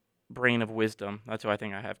Blankenburg brain of wisdom, that's who I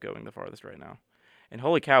think I have going the farthest right now. And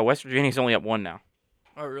holy cow, West Virginia's only up 1 now.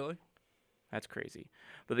 Oh, really? That's crazy.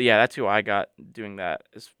 But yeah, that's who I got doing that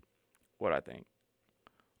is what I think.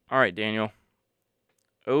 All right, Daniel.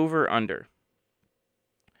 Over, under.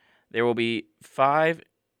 There will be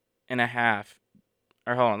 5.5.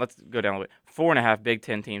 Or hold on, let's go down a little bit. 4.5 Big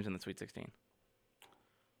Ten teams in the Sweet 16.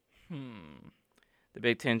 The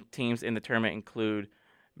Big Ten teams in the tournament include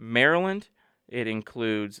Maryland. It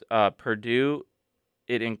includes Purdue.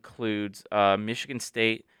 It includes Michigan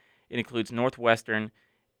State. It includes Northwestern.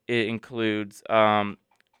 It includes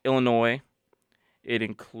Illinois. It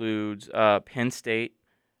includes Penn State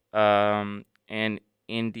and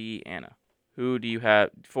Indiana. Who do you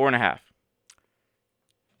have? 4.5.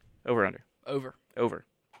 Over, under. Over.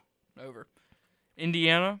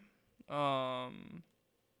 Indiana.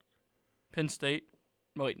 Penn State.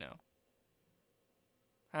 Wait, no.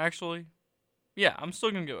 Actually, yeah, I'm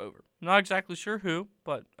still going to go over. Not exactly sure who,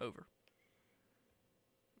 but over.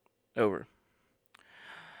 Over.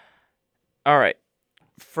 All right.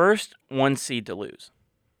 First 1 seed to lose.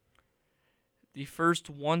 The first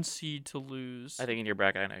 1 seed to lose. I think in your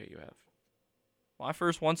bracket, I know who you have. My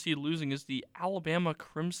first 1 seed losing is the Alabama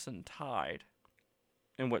Crimson Tide.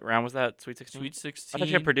 And what round was that? Sweet 16? Sweet 16. I thought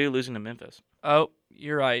you had Purdue losing to Memphis. Oh,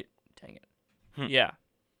 you're right. Dang it. Yeah.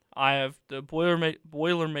 I have the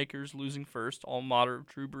Boilermakers losing first, alma mater of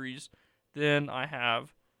Drew Brees. Then I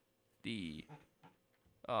have the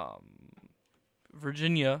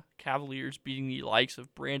Virginia Cavaliers beating the likes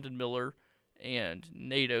of Brandon Miller and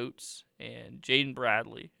Nate Oates and Jaden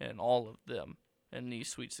Bradley and all of them in the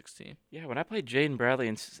Sweet 16. Yeah, when I played Jaden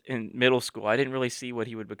Bradley in middle school, I didn't really see what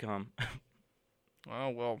he would become. Oh,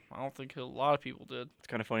 well, I don't think a lot of people did. It's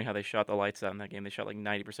kind of funny how they shot the lights out in that game. They shot like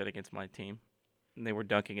 90% against my team. And they were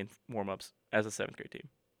dunking in warm-ups as a 7th grade team.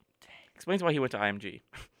 Dang. Explains why he went to IMG.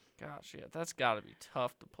 Gosh, yeah, that's got to be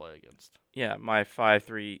tough to play against. Yeah, my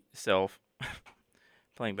 5'3" self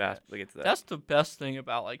playing basketball against that. That's the best thing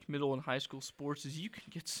about like middle and high school sports is you can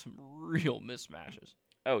get some real mismatches.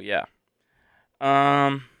 Oh, yeah.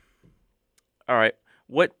 All right.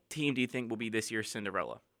 What team do you think will be this year's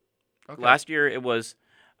Cinderella? Okay. Last year it was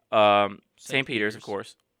St. Peter's, Peter's, of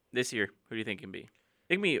course. This year, who do you think it can be?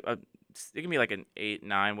 It can be like an 8,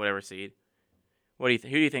 9, whatever seed. Who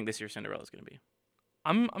do you think this year's Cinderella is going to be?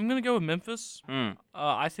 I'm gonna go with Memphis. Hmm.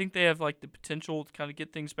 I think they have like the potential to kind of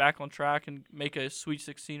get things back on track and make a Sweet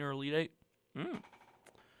 16 or Elite 8. I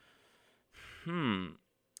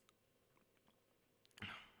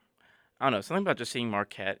don't know. Something about just seeing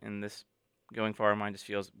Marquette in this going far in mine just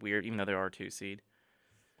feels weird, even though they are a 2 seed.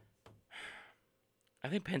 I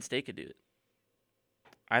think Penn State could do it.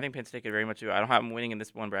 I think Penn State could very much do it. I don't have them winning in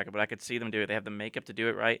this one bracket, but I could see them do it. They have the makeup to do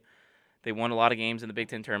it right. They won a lot of games in the Big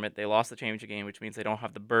Ten tournament. They lost the championship game, which means they don't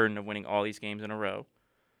have the burden of winning all these games in a row,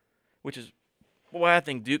 which is why I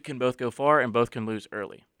think Duke can both go far and both can lose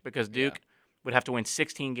early, because Duke would have to win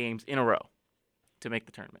 16 games in a row to make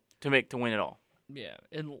the tournament, to win it all. Yeah,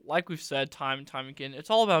 and like we've said time and time again,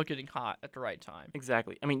 it's all about getting hot at the right time.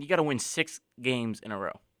 Exactly. I mean, you got to win 6 games in a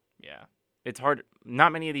row. Yeah. It's hard.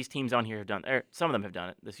 Not many of these teams on here have done it. Some of them have done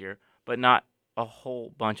it this year, but not a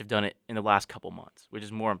whole bunch have done it in the last couple months, which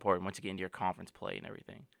is more important once you get into your conference play and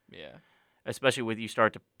everything. Yeah. Especially when you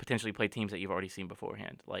start to potentially play teams that you've already seen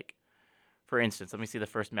beforehand. Like, for instance, let me see the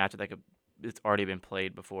first match it's already been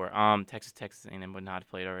played before. Texas A&M would not have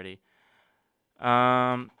played already.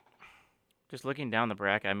 Just looking down the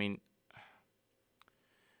bracket, I mean, I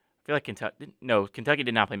feel like Kentucky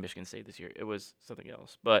did not play Michigan State this year. It was something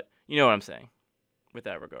else. But you know what I'm saying with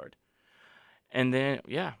that regard. And then,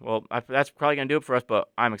 that's probably going to do it for us,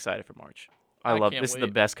 but I'm excited for March. I love this. Is the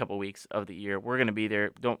best couple weeks of the year. We're going to be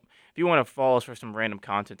there. If you want to follow us for some random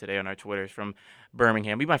content today on our Twitters from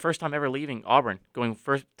Birmingham. It'll be my first time ever leaving Auburn, going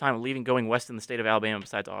west in the state of Alabama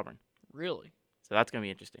besides Auburn. Really? So that's going to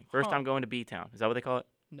be interesting. First time going to B-Town. Is that what they call it?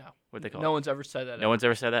 No. What they call it? No one's ever said that. No one's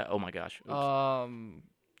ever said that? Oh, my gosh. Oops.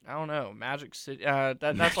 I don't know. Magic City.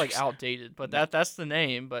 That's like outdated, but that's the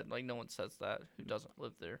name. But like no one says that who doesn't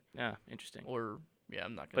live there. Yeah, interesting. Or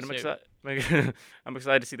I'm not gonna. I'm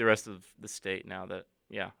excited to see the rest of the state now that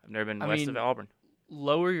I've never been west of Auburn.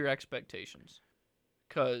 Lower your expectations,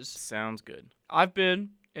 cause sounds good. I've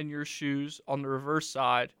been in your shoes on the reverse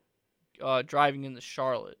side, driving into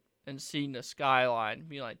Charlotte and seeing the skyline, and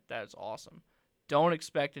being like, "That's awesome." Don't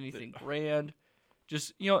expect anything grand.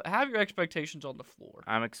 Just, have your expectations on the floor.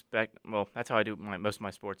 That's how I do most of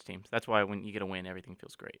my sports teams. That's why when you get a win, everything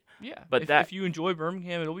feels great. Yeah, but if you enjoy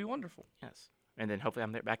Birmingham, it'll be wonderful. Yes, and then hopefully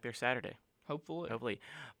I'm back there Saturday. Hopefully.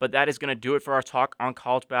 But that is going to do it for our talk on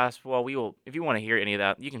college basketball. We will, if you want to hear any of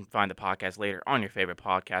that, you can find the podcast later on your favorite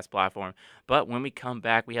podcast platform. But when we come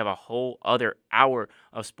back, we have a whole other hour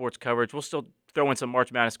of sports coverage. We'll still throw in some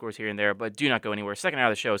March Madness scores here and there, but do not go anywhere. Second hour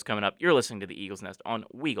of the show is coming up. You're listening to the Eagles Nest on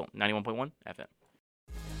Weagle 91.1 FM.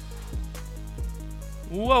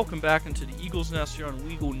 Welcome back into the Eagles Nest here on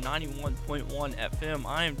Weagle 91.1 FM.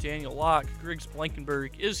 I am Daniel Locke. Griggs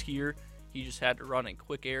Blankenburg is here. He just had to run a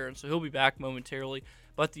quick errand, so he'll be back momentarily.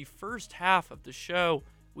 But the first half of the show,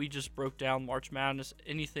 we just broke down March Madness,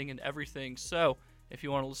 anything and everything. So if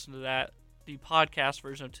you want to listen to that, the podcast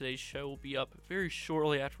version of today's show will be up very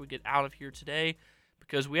shortly after we get out of here today,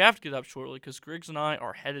 because we have to get up shortly because Griggs and I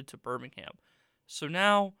are headed to Birmingham. So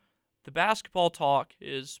now the college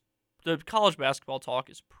basketball talk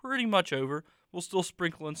is pretty much over. We'll still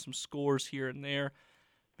sprinkle in some scores here and there.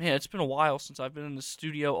 Man, it's been a while since I've been in the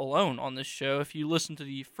studio alone on this show. If you listen to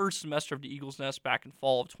the first semester of the Eagles Nest back in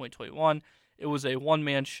fall of 2021, it was a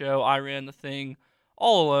one-man show. I ran the thing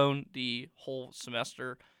all alone the whole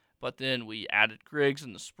semester, but then we added Griggs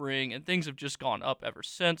in the spring, and things have just gone up ever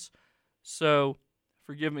since. So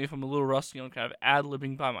forgive me if I'm a little rusty on kind of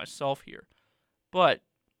ad-libbing by myself here. But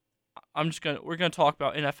we're gonna talk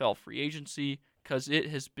about NFL free agency because it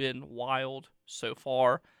has been wild so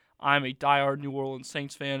far. I'm a diehard New Orleans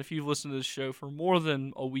Saints fan. If you've listened to this show for more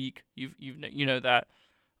than a week, you know that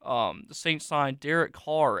the Saints signed Derek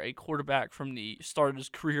Carr, a quarterback started his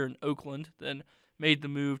career in Oakland, then made the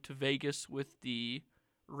move to Vegas with the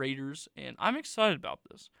Raiders, and I'm excited about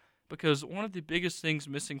this because one of the biggest things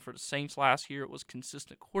missing for the Saints last year was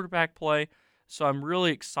consistent quarterback play. So I'm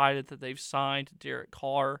really excited that they've signed Derek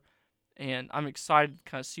Carr, and I'm excited to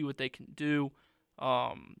kind of see what they can do.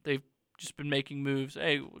 They've just been making moves.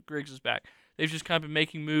 Hey, Griggs is back. They've just kind of been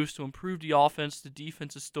making moves to improve the offense. The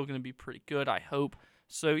defense is still going to be pretty good, I hope.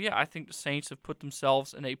 So, I think the Saints have put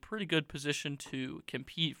themselves in a pretty good position to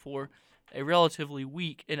compete for a relatively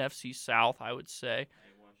weak NFC South, I would say.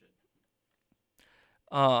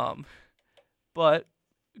 But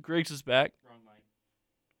Griggs is back. Wrong mic.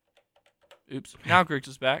 Oops. Now Griggs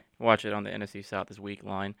is back. Watch it on the NFC South this week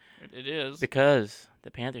line. It is. Because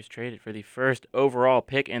the Panthers traded for the first overall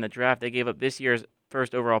pick in the draft. They gave up this year's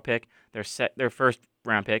first overall pick, their first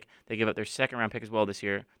round pick. They gave up their second round pick as well this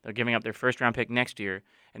year. They're giving up their first round pick next year,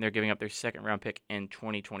 and they're giving up their second round pick in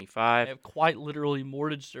 2025. They have quite literally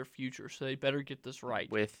mortgaged their future, so they better get this right.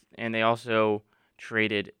 And they also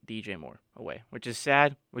traded DJ Moore away, which is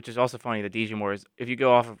sad, which is also funny that DJ Moore is, if you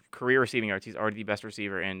go off of career receiving yards, he's already the best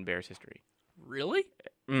receiver in Bears history. Really?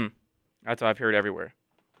 That's what I've heard everywhere.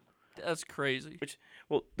 That's crazy.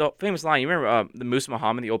 Well, the famous line, you remember the Moose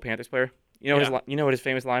Muhammad, the old Panthers player? You know what his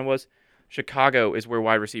famous line was? Chicago is where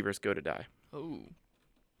wide receivers go to die. Oh.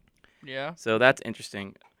 Yeah. So that's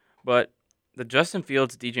interesting. But the Justin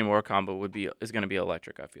Fields DJ Moore combo is going to be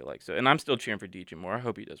electric, I feel like. So, and I'm still cheering for DJ Moore. I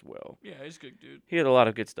hope he does well. Yeah, he's a good dude. He had a lot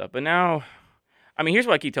of good stuff. But now, I mean, here's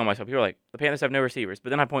what I keep telling myself. People are like, the Panthers have no receivers. But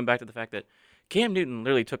then I point back to the fact that Cam Newton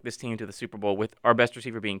literally took this team to the Super Bowl with our best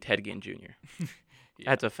receiver being Ted Ginn Jr. Yeah.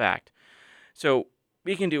 That's a fact. So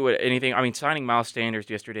we can do anything. I mean, signing Miles Sanders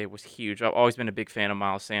yesterday was huge. I've always been a big fan of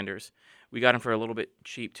Miles Sanders. We got him for a little bit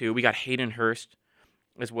cheap, too. We got Hayden Hurst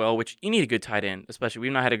as well, which you need a good tight end, especially.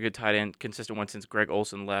 We've not had a good tight end, consistent one, since Greg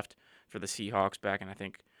Olsen left for the Seahawks back in, I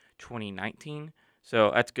think, 2019.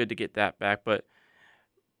 So that's good to get that back. But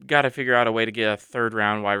got to figure out a way to get a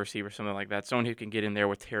third-round wide receiver, something like that, someone who can get in there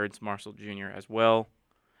with Terrence Marshall Jr. as well.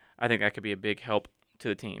 I think that could be a big help to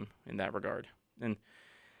the team in that regard. And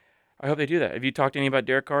I hope they do that. Have you talked to anybody about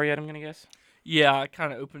Derek Carr yet, I'm going to guess? Yeah, I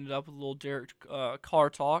kind of opened it up with a little Derek Carr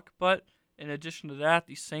talk. But in addition to that,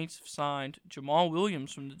 the Saints have signed Jamal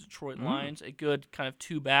Williams from the Detroit Lions, a good kind of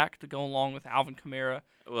two-back to go along with Alvin Kamara.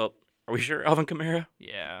 Well, are we sure Alvin Kamara?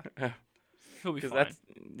 Yeah. He'll be fine.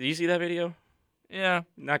 Do you see that video? Yeah.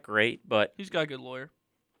 Not great, but he's got a good lawyer.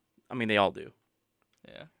 I mean, they all do.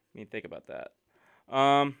 Yeah. I mean, think about that.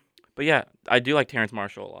 But yeah, I do like Terrence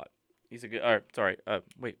Marshall a lot. He's a good.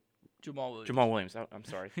 Wait. Jamal Williams. Jamal Williams. I'm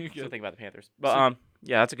sorry. You're Still good. thinking about the Panthers. But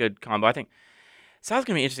yeah, that's a good combo. I think South's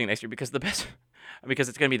gonna be interesting next year because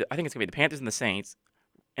it's gonna be the Panthers and the Saints,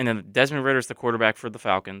 and then Desmond Ritter's the quarterback for the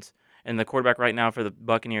Falcons, and the quarterback right now for the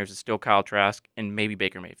Buccaneers is still Kyle Trask and maybe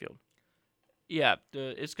Baker Mayfield. Yeah,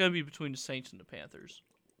 it's going to be between the Saints and the Panthers.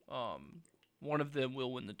 One of them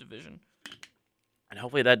will win the division. And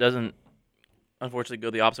hopefully that doesn't, unfortunately, go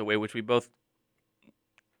the opposite way, which we both...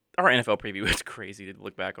 Our NFL preview is crazy to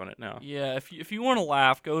look back on it now. Yeah, if you want to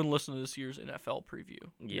laugh, go and listen to this year's NFL preview.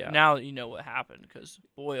 Yeah. Now that you know what happened, because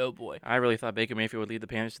boy, oh boy. I really thought Baker Mayfield would lead the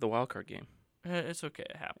Panthers to the wild card game. It's okay,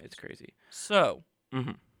 it happens. It's crazy. So,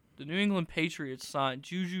 the New England Patriots signed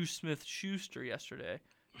Juju Smith-Schuster yesterday.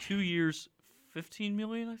 2 years... $15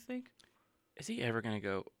 million, I think. Is he ever gonna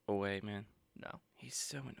go away, man? No, he's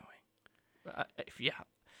so annoying.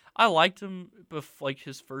 I liked him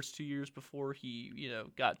his first 2 years before he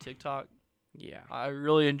got TikTok. Yeah, I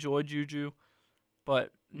really enjoyed Juju,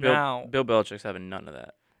 but Bill Belichick's having none of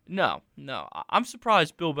that. No, I'm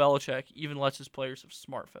surprised Bill Belichick even lets his players have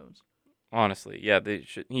smartphones. Honestly, yeah, they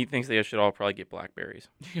should. He thinks they should all probably get BlackBerries.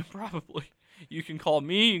 Yeah, probably. You can call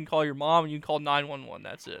me, you can call your mom, and you can call 911.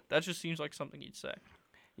 That's it. That just seems like something he'd say.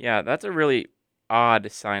 Yeah, that's a really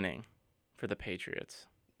odd signing for the Patriots.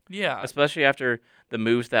 Yeah. Especially after the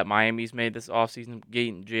moves that Miami's made this offseason,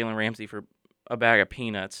 getting Jalen Ramsey for a bag of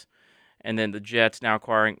peanuts, and then the Jets now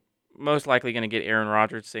acquiring, most likely going to get Aaron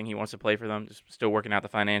Rodgers, saying he wants to play for them, just still working out the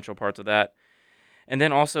financial parts of that. And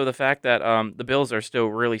then also the fact that the Bills are still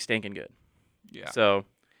really stinking good. Yeah. So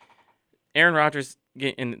Aaron Rodgers...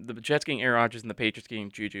 And the Jets getting Aaron Rodgers and the Patriots getting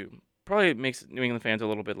Juju probably makes New England fans a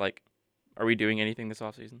little bit like, are we doing anything this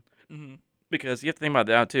offseason? Mm-hmm. Because you have to think about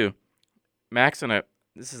that, too.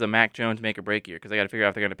 This is a Mac Jones make or break year because they got to figure out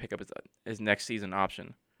if they're going to pick up his next season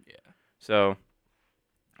option. Yeah. So,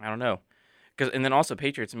 I don't know. And then also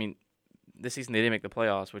Patriots, I mean, this season they didn't make the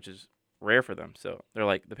playoffs, which is rare for them. So, they're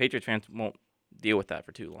like, the Patriots fans won't deal with that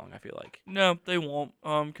for too long, I feel like. No, they won't,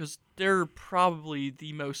 because they're probably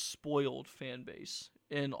the most spoiled fan base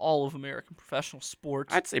in all of American professional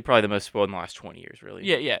sports. I'd say probably the most spoiled in the last 20 years, really.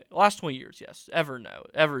 Yeah, last 20 years, yes.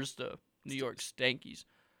 Ever's the New York Stankies.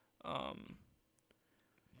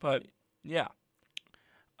 But, yeah.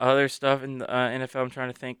 Other stuff in the NFL I'm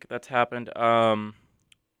trying to think that's happened. I'm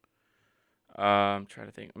trying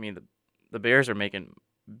to think. I mean, the Bears are making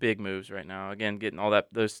big moves right now. Again, getting all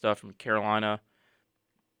those stuff from Carolina.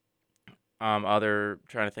 Trying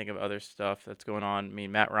to think of other stuff that's going on. I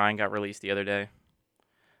mean, Matt Ryan got released the other day.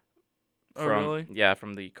 Really? Yeah,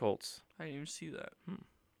 from the Colts. I didn't even see that.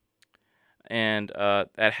 And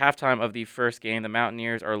at halftime of the first game, the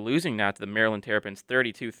Mountaineers are losing now to the Maryland Terrapins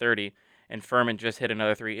 32-30, and Furman just hit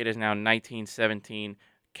another three. It is now 19-17.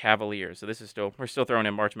 Cavaliers. So we're still throwing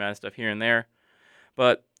in March Madness stuff here and there.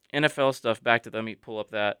 But NFL stuff, back to let me pull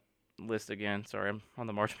up that list again. Sorry, I'm on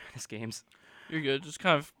the March Madness games. You're good. Just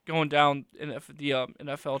kind of going down the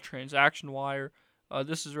NFL transaction wire.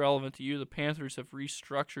 This is relevant to you. The Panthers have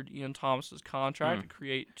restructured Ian Thomas's contract to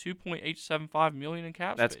create $2.875 million in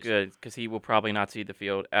cap space. That's good because he will probably not see the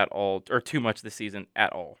field at all or too much this season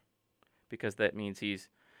at all, because that means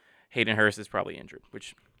Hayden Hurst is probably injured.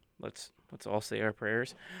 Which let's all say our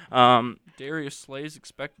prayers. Darius Slay is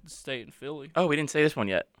expected to stay in Philly. Oh, we didn't say this one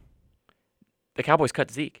yet. The Cowboys cut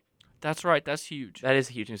Zeke. That's right. That's huge. That is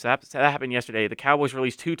huge news. That happened yesterday. The Cowboys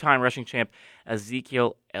released two-time rushing champ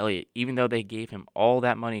Ezekiel Elliott, even though they gave him all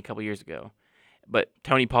that money a couple years ago. But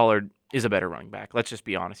Tony Pollard is a better running back. Let's just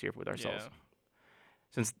be honest here with ourselves. Yeah.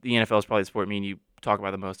 Since the NFL is probably the sport me and you talk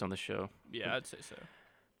about the most on the show. Yeah, I'd say so.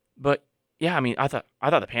 But yeah, I mean, I thought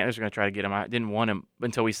the Panthers were going to try to get him. I didn't want him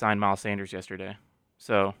until we signed Miles Sanders yesterday.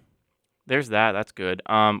 So there's that. That's good.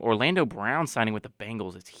 Orlando Brown signing with the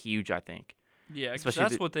Bengals is huge, I think. Yeah, because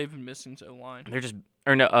that's what they've been missing to O-line. They're just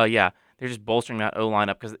bolstering that O-line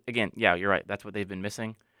up because, again, yeah, you're right. That's what they've been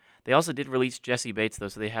missing. They also did release Jesse Bates, though,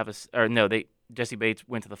 so they have Jesse Bates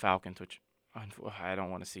went to the Falcons, which I don't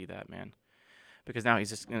want to see that, man. Because now he's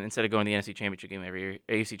just, instead of going to the NFC Championship game every year,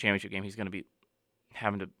 AFC Championship game, he's going to be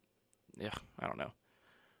having to, I don't know.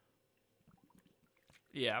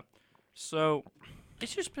 Yeah. So,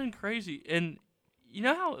 it's just been crazy. And you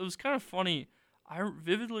know how it was kind of funny? I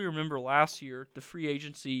vividly remember last year, the free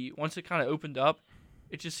agency, once it kind of opened up,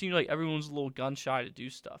 it just seemed like everyone was a little gun-shy to do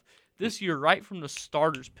stuff. This year, right from the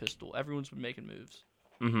starter's pistol, everyone's been making moves.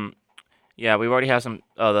 Mm-hmm. Yeah, we've already had some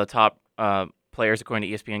the top players,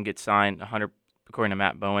 according to ESPN, get signed, 100 according to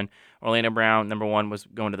Matt Bowen. Orlando Brown, number 1, was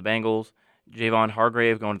going to the Bengals. Javon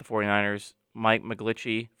Hargrave going to the 49ers. Mike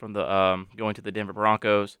McGlinchey from the going to the Denver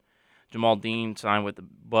Broncos. Jamal Dean signed with the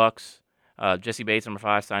Bucks. Jesse Bates, number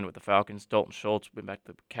 5, signed with the Falcons. Dalton Schultz went back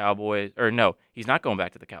to the Cowboys. Or no, he's not going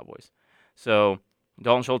back to the Cowboys. So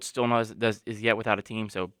Dalton Schultz still is yet without a team,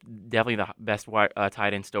 so definitely the best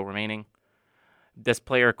tight end still remaining. This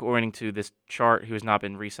player, according to this chart, who has not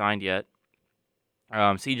been re-signed yet,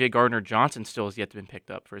 C.J. Gardner-Johnson still has yet to be picked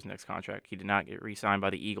up for his next contract. He did not get re-signed by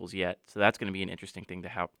the Eagles yet, so that's going to be an interesting thing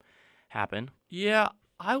to happen. Yeah,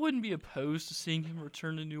 I wouldn't be opposed to seeing him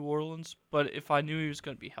return to New Orleans, but if I knew he was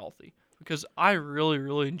going to be healthy. Because I really,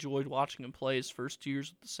 really enjoyed watching him play his first 2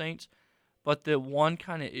 years with the Saints. But the one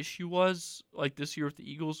kind of issue was, like this year with the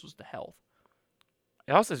Eagles, was the health.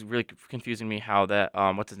 It also is really confusing me how that,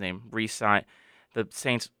 what's his name, re-signed. The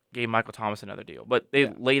Saints gave Michael Thomas another deal. But they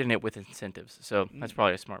laden it with incentives. So that's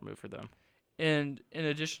probably a smart move for them. And in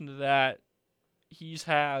addition to that, he's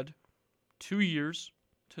had 2 years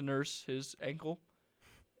to nurse his ankle.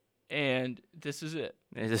 And this is it.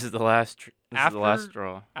 This is the last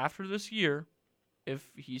straw. After this year, if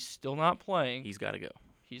he's still not playing, he's got to go.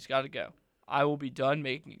 He's got to go. I will be done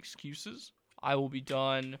making excuses. I will be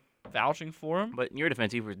done vouching for him. But in your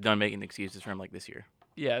defense, you were done making excuses for him like this year.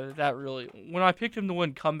 Yeah, that really. When I picked him to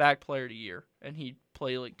win Comeback Player of the Year, and he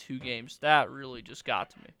played like 2 games, that really just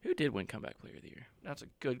got to me. Who did win Comeback Player of the Year? That's a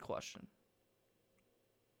good question.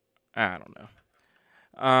 I don't know.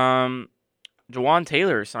 Jawan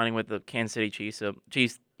Taylor is signing with the Kansas City Chiefs. So,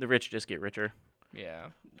 Chiefs, the rich just get richer. Yeah.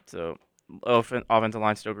 So, offensive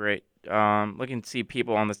line still great. Looking to see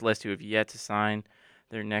people on this list who have yet to sign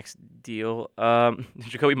their next deal.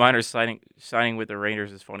 Jacoby Myers signing with the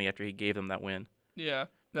Raiders is funny after he gave them that win. Yeah,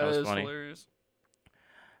 that is funny. Hilarious.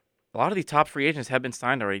 A lot of these top free agents have been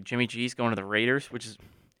signed already. Jimmy G's going to the Raiders, which is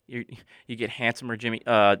you get handsomer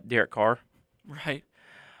Derek Carr. Right.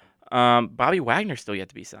 Bobby Wagner still yet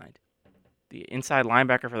to be signed. The inside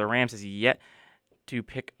linebacker for the Rams is yet to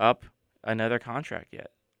pick up another contract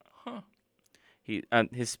yet. Huh.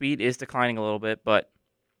 His speed is declining a little bit, but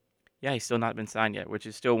yeah, he's still not been signed yet, which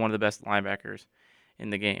is still one of the best linebackers in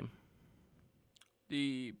the game.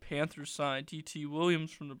 The Panthers signed Deshaun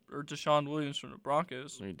Williams from the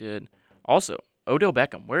Broncos. He did. Also, Odell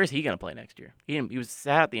Beckham, where is he going to play next year? He was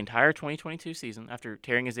sat out the entire 2022 season after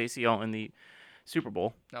tearing his ACL in the Super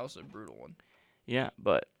Bowl. That was a brutal one. Yeah,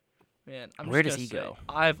 but man, where does he go?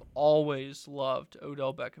 I've always loved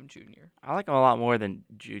Odell Beckham Jr. I like him a lot more than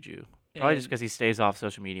Juju. Probably just because he stays off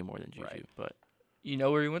social media more than Juju. Right. But you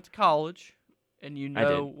know where he went to college, and you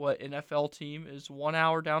know what NFL team is 1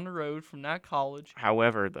 hour down the road from that college.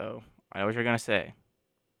 However, though, I know what you're going to say.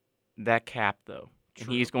 That cap, though. True.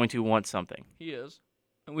 And he's going to want something. He is.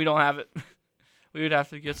 And we don't have it. We would have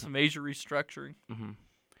to get some major restructuring.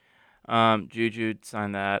 Mm-hmm. Juju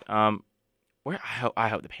signed that. I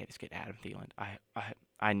hope the Panthers get Adam Thielen.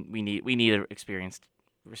 We need an experienced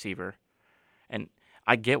receiver, and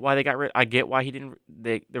I get why they got rid. I get why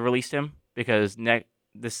they released him because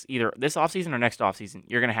either this offseason or next offseason,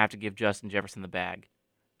 you're gonna have to give Justin Jefferson the bag.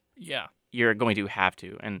 Yeah. You're going to have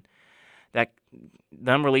to, and that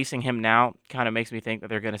them releasing him now kind of makes me think that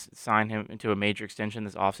they're going to sign him into a major extension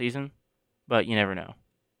this offseason, but you never know.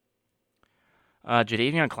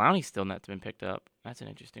 Jadeveon Clowney's still not been picked up. That's an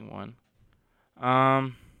interesting one.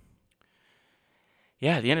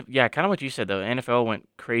 Yeah, kind of what you said though. NFL went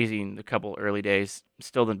crazy in a couple early days.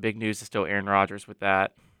 Still, the big news is still Aaron Rodgers with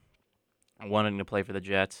that wanting to play for the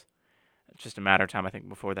Jets. It's just a matter of time, I think,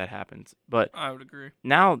 before that happens. But I would agree.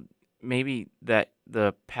 now maybe that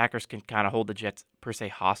the Packers can kind of hold the Jets per se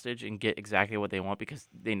hostage and get exactly what they want because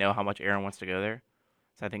they know how much Aaron wants to go there.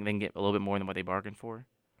 So I think they can get a little bit more than what they bargained for.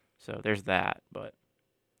 So there's that. But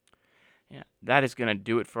yeah, that is going to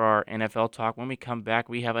do it for our NFL talk. When we come back,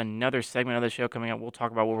 we have another segment of the show coming up. We'll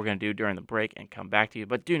talk about what we're going to do during the break and come back to you.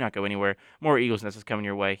 But do not go anywhere. More Eagles Nest is coming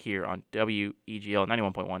your way here on WEGL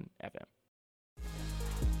 91.1 FM.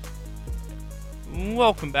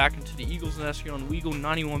 Welcome back into the Eagles Nest here on Weagle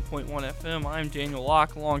 91.1 FM. I'm Daniel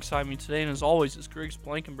Locke. Alongside me today, and as always, is Griggs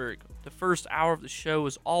Blankenburg. The first hour of the show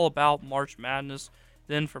is all about March Madness.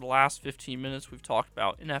 Then for the last 15 minutes, we've talked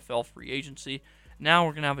about NFL free agency. Now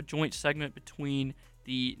we're going to have a joint segment between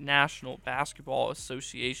the National Basketball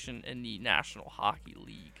Association and the National Hockey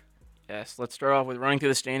League. Yes, let's start off with running through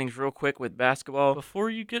the standings real quick with basketball. Before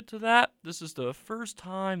you get to that, this is the first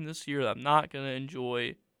time this year that I'm not going to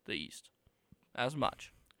enjoy the East as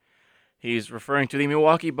much. He's referring to the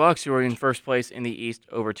Milwaukee Bucks, who are in first place in the East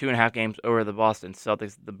over 2.5 games over the Boston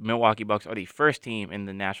Celtics. The Milwaukee Bucks are the first team in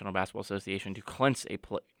the National Basketball Association to clinch a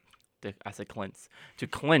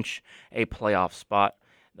playoff spot.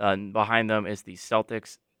 Behind them is the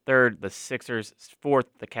Celtics. Third, the Sixers. Fourth,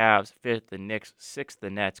 the Cavs. Fifth, the Knicks. Sixth, the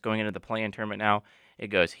Nets. Going into the play-in tournament now, it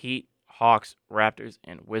goes Heat, Hawks, Raptors,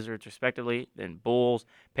 and Wizards, respectively. Then Bulls,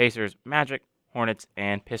 Pacers, Magic, Hornets,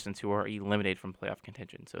 and Pistons, who are eliminated from playoff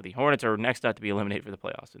contention. So the Hornets are next up to be eliminated for the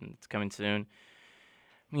playoffs, and it's coming soon.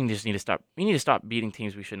 We just need to stop. We need to stop beating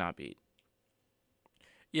teams we should not beat.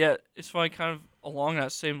 Yeah, it's funny. Kind of along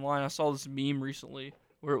that same line, I saw this meme recently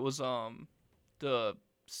where it was like the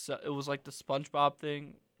SpongeBob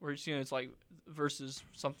thing, where it's like versus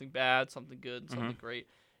something bad, something good, something great.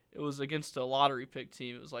 It was against a lottery pick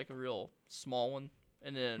team. It was like a real small one.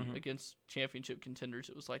 And then against championship contenders,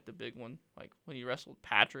 it was like the big one, like when he wrestled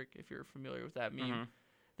Patrick, if you're familiar with that meme.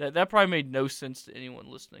 That probably made no sense to anyone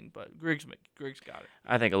listening, but Griggs got it.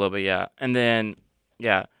 I think a little bit, yeah. And then,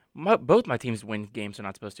 yeah, both my teams win games they're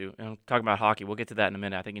not supposed to. And I'm talking about hockey. We'll get to that in a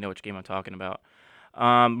minute. I think you know which game I'm talking about.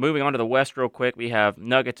 Moving on to the West real quick, we have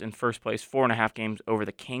Nuggets in first place, 4.5 games over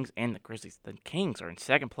the Kings and the Grizzlies. The Kings are in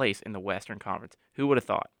second place in the Western Conference. Who would have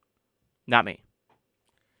thought? Not me.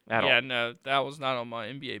 No, that was not on my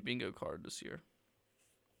NBA bingo card this year.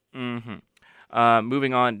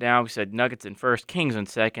 Moving on down, we said Nuggets in first, Kings in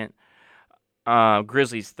second,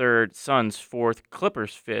 Grizzlies third, Suns fourth,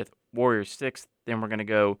 Clippers fifth, Warriors sixth. Then we're going to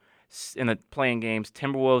go in the play-in games,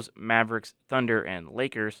 Timberwolves, Mavericks, Thunder, and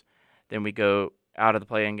Lakers. Then we go out of the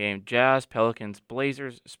play-in game, Jazz, Pelicans,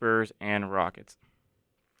 Blazers, Spurs, and Rockets.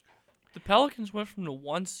 The Pelicans went from the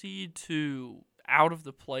 1 seed to out of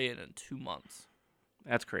the play-in 2 months.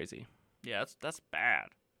 That's crazy. Yeah, that's bad.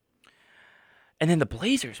 And then the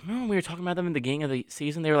Blazers, remember when we were talking about them in the beginning of the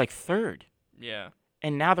season? They were like third. Yeah.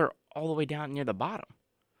 And now they're all the way down near the bottom.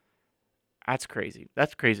 That's crazy.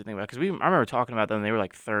 That's crazy to think about. Because I remember talking about them, they were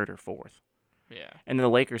like third or fourth. Yeah. And then the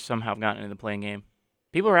Lakers somehow have gotten into the playing game.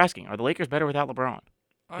 People are asking, are the Lakers better without LeBron?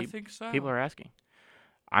 I think so. People are asking.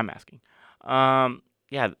 I'm asking.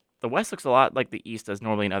 Yeah, the West looks a lot like the East does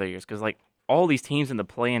normally in other years. Because like all these teams in the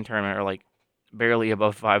play-in tournament are like barely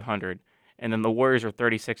above 500, and then the Warriors are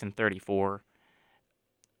 36 and 34,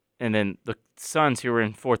 and then the Suns, who are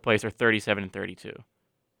in fourth place, are 37 and 32.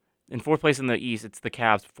 In fourth place in the East, it's the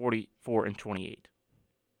Cavs, 44 and 28.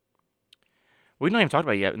 We've not even talked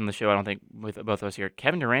about it yet in the show, I don't think, with both of us here.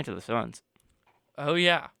 Kevin Durant to the Suns. Oh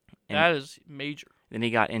yeah, that is major. Then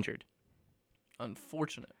he got injured.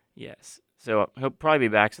 Unfortunate. Yes, so he'll probably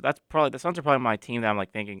be back. So that's probably the Suns are probably my team that I'm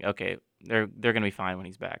like thinking, okay, they're gonna be fine when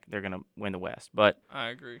he's back. They're gonna win the West. But I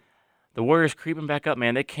agree. The Warriors creeping back up,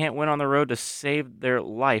 man. They can't win on the road to save their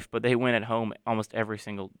life, but they win at home almost every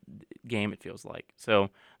single game, it feels like. So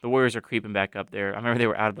the Warriors are creeping back up there. I remember they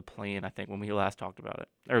were out of the play-in, I think, when we last talked about it.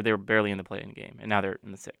 Or they were barely in the play-in game, and now they're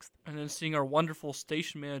in the sixth. And then seeing our wonderful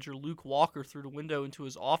station manager, Luke Walker, through the window into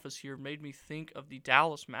his office here made me think of the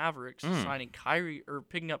Dallas Mavericks signing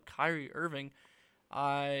picking up Kyrie Irving.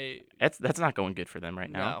 That's not going good for them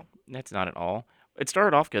right now. No. That's not at all. It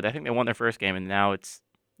started off good. I think they won their first game, and now it's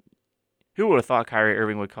Who would have thought Kyrie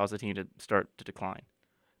Irving would cause the team to start to decline?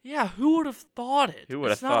 Yeah, who would have thought it? Who would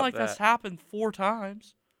have It's not thought like that's that? happened 4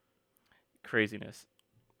 times. Craziness.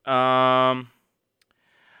 Other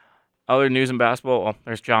news in basketball. Oh,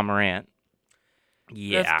 there's John Morant.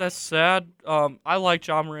 Yeah. That's sad. I like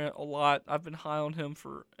John Morant a lot. I've been high on him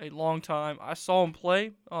for a long time. I saw him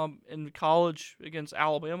play in college against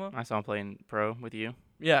Alabama. I saw him playing pro with you.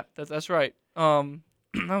 Yeah, that's right. That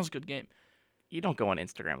was a good game. You don't go on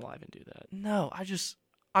Instagram Live and do that. No,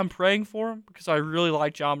 I'm praying for him because I really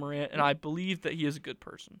like John Morant, and I believe that he is a good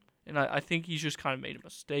person. And I think he's just kind of made a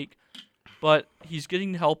mistake. But he's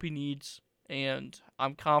getting the help he needs, and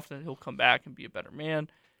I'm confident he'll come back and be a better man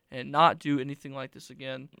and not do anything like this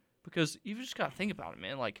again. Because you just got to think about it,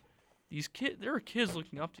 man. Like, these kids, there are kids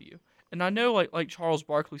looking up to you. And I know, like Charles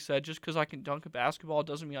Barkley said, just because I can dunk a basketball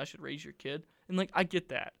doesn't mean I should raise your kid. And, like, I get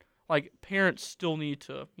that. Like, parents still need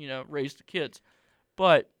to, raise the kids.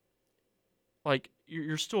 But, like,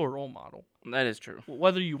 you're still a role model. That is true.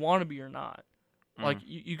 Whether you want to be or not. Like,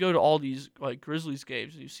 you go to all these, like, Grizzlies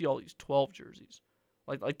games and you see all these 12 jerseys.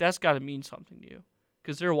 Like that's got to mean something to you.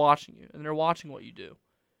 Because they're watching you, and they're watching what you do.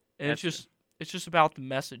 And it's just about the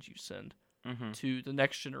message you send to the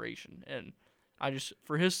next generation. And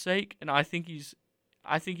for his sake, and I think he's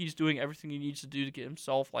doing everything he needs to do to get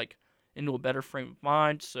himself, like, into a better frame of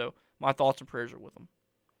mind. So my thoughts and prayers are with him.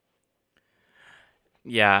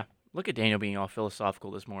 Yeah. Look at Daniel being all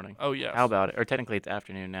philosophical this morning. Oh, yeah. How about it? Or technically it's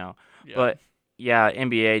afternoon now. Yeah. But, yeah,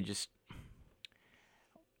 NBA just...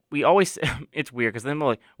 We always... It's weird because then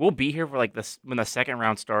we'll be here for, like, when the second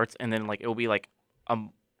round starts, and then, like, it'll be, like,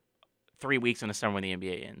 3 weeks in the summer when the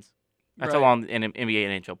NBA ends. That's how long the NBA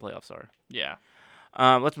and NHL playoffs are. Yeah.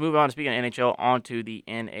 Let's move on. Speaking of NHL, on to the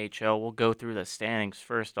NHL. We'll go through the standings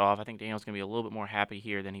first off. I think Daniel's going to be a little bit more happy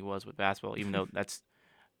here than he was with basketball, even though that's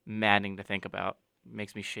maddening to think about.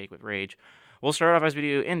 Makes me shake with rage. We'll start off as we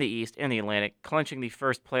do in the East, in the Atlantic, clinching the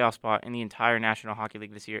first playoff spot in the entire National Hockey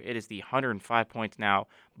League this year. It is the 105 points now.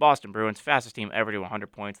 Boston Bruins, fastest team ever to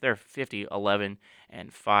 100 points. They're 50-11-5.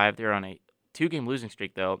 They're on a 2-game losing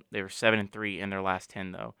streak, though. They were 7-3 in their last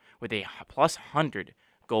 10, though, with a plus 100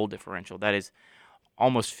 goal differential. That is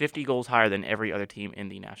almost 50 goals higher than every other team in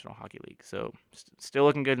the National Hockey League. So, still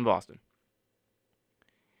looking good in Boston.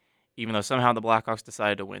 Even though somehow the Blackhawks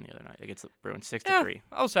decided to win the other night against the Bruins 6-3. Yeah,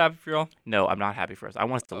 I was happy for y'all. No, I'm not happy for us. I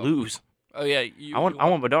want us to lose. Oh, yeah. I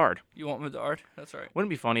want Bedard. You want Bedard? That's right. Wouldn't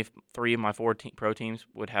it be funny if 3 of my 4 pro teams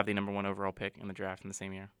would have the number 1 overall pick in the draft in the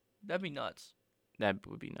same year? That'd be nuts. That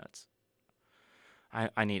would be nuts.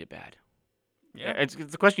 I need it bad. Yeah. It's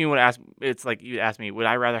the question you would ask. It's like you asked me, would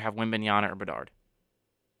I rather have Wembanyama or Bedard?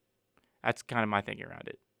 That's kind of my thinking around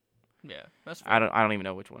it. Yeah, that's fair. I don't even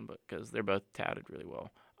know which one, but because they're both touted really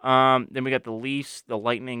well. Then we got the Leafs, the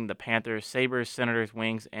Lightning, the Panthers, Sabres, Senators,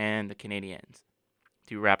 Wings, and the Canadiens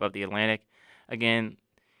to wrap up the Atlantic. Again,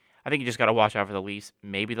 I think you just got to watch out for the Leafs,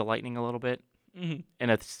 maybe the Lightning a little bit in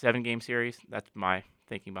a 7-game series. That's my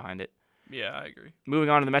thinking behind it. Yeah, I agree. Moving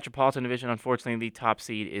on to the Metropolitan Division, unfortunately, the top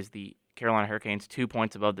seed is the Carolina Hurricanes, 2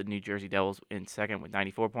 points above the New Jersey Devils in second with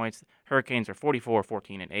 94 points. Hurricanes are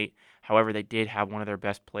 44-14-8. However, they did have one of their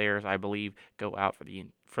best players, I believe, go out for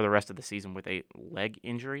the rest of the season with a leg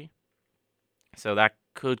injury. So that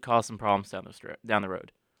could cause some problems down the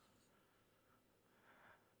road.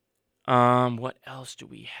 What else do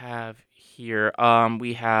we have here?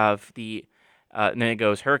 We have and then it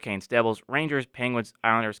goes Hurricanes, Devils, Rangers, Penguins,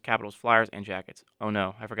 Islanders, Capitals, Flyers, and Jackets. Oh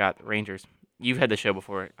no, I forgot the Rangers. You've had the show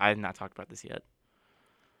before. I have not talked about this yet.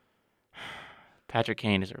 Patrick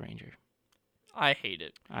Kane is a Ranger. I hate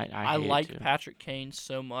it. I like it too. Patrick Kane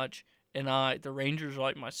so much, and the Rangers are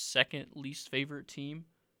like my second least favorite team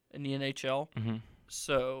in the NHL. Mm-hmm.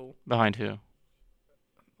 So behind who?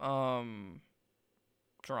 Toronto.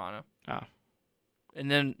 Oh. And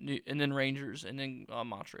then Rangers, and then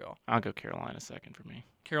Montreal. I'll go Carolina second for me.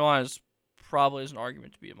 Carolina's probably is an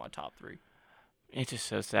argument to be in my top 3. It's just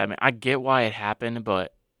so sad, man. I get why it happened,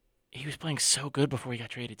 but he was playing so good before he got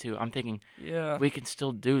traded, too. I'm thinking, we can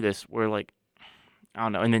still do this. We're like, I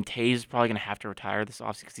don't know. And then Taze is probably going to have to retire this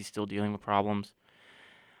offseason because he's still dealing with problems.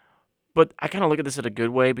 But I kind of look at this in a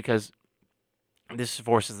good way because this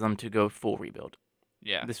forces them to go full rebuild.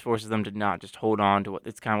 Yeah. This forces them to not just hold on to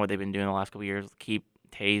it's kind of what they've been doing the last couple of years. Keep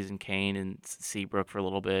Taze and Kane and Seabrook for a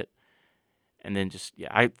little bit. And then just,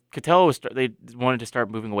 I could tell they wanted to start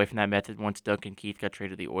moving away from that method once Duncan Keith got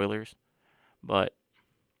traded to the Oilers. But,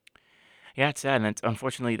 yeah, it's sad. And it's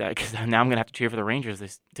unfortunately that because now I'm going to have to cheer for the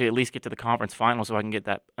Rangers to at least get to the conference final so I can get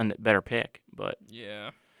that better pick. But,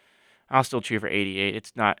 yeah. I'll still cheer for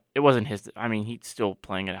 88. It wasn't his. I mean, he's still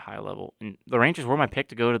playing at a high level. And the Rangers were my pick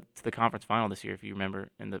to go to the conference final this year, if you remember,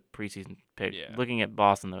 in the preseason pick. Yeah. Looking at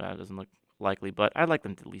Boston, though, that doesn't look likely, but I'd like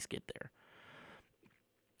them to at least get there.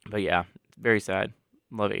 But yeah, very sad.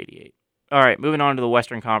 Love 88. All right, moving on to the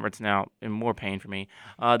Western Conference now, and more pain for me.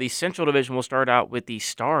 The Central Division will start out with the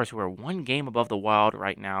Stars, who are one game above the Wild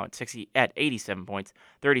right now at 87 points,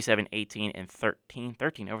 37, 18, and 13.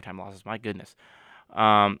 13 overtime losses, my goodness. They're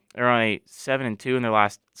on a 7-2 in their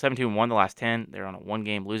last 7-2-1 the last 10. They're on a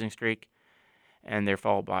one-game losing streak, and they're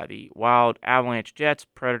followed by the Wild, Avalanche, Jets,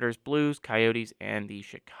 Predators, Blues, Coyotes, and the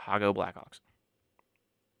Chicago Blackhawks.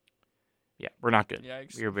 Yeah, we're not good.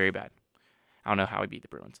 Yikes. We're very bad. I don't know how we beat the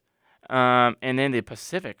Bruins. And then the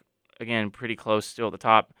Pacific, again, pretty close, still at the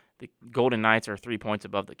top. The Golden Knights are 3 points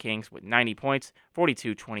above the Kings with 90 points,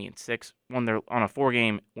 42, 20, and 6. They're on a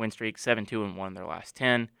 4-game win streak, 7-2-1 in their last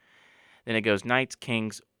 10. Then it goes Knights,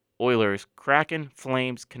 Kings, Oilers, Kraken,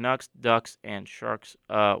 Flames, Canucks, Ducks, and Sharks.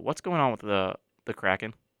 What's going on with the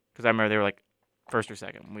Kraken? Because I remember they were like first or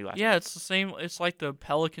second when we last. Yeah, it's the same. It's like the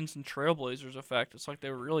Pelicans and Trailblazers effect. It's like they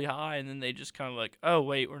were really high, and then they just kind of like, oh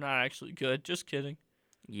wait, we're not actually good. Just kidding.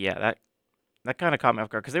 Yeah, that kind of caught me off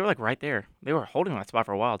guard because they were like right there. They were holding that spot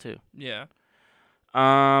for a while too. Yeah.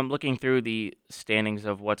 Looking through the standings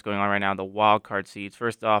of what's going on right now, the wild card seeds.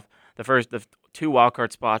 First off, the 2 wild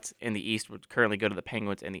card spots in the East would currently go to the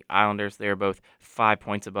Penguins and the Islanders. They are both 5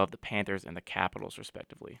 points above the Panthers and the Capitals,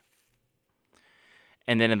 respectively.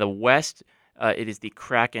 And then in the West, it is the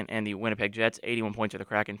Kraken and the Winnipeg Jets. 81 points for the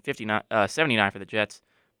Kraken, 79 for the Jets.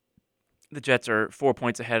 The Jets are 4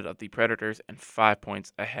 points ahead of the Predators and 5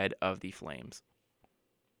 points ahead of the Flames.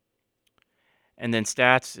 And then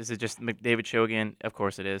stats, is it just the McDavid show again? Of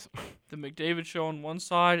course it is. The McDavid show on one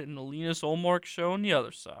side and the Linus Ullmark show on the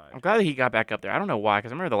other side. I'm glad that he got back up there. I don't know why,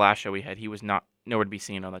 because I remember the last show we had, he was nowhere to be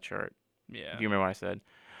seen on the chart. Yeah. If you remember what I said.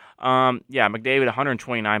 Yeah, McDavid,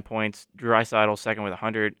 129 points. Draisaitl, second with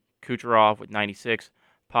 100. Kucherov with 96.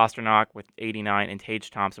 Pasternak with 89, and Tage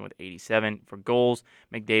Thompson with 87. For goals,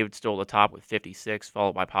 McDavid still at the top with 56,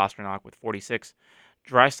 followed by Pasternak with 46.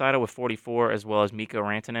 Draisaitl with 44, as well as Mikko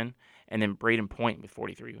Rantanen, and then Braden Point with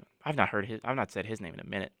 43. I've not said his name in a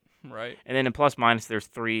minute. Right. And then in plus minus, there's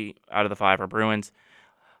 3 out of the 5 are Bruins.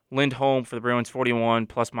 Lindholm for the Bruins, 41,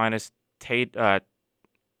 plus minus Tater.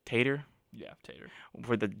 Yeah, Tater.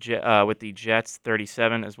 For with the Jets,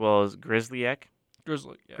 37, as well as Grizzlick,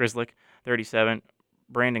 37.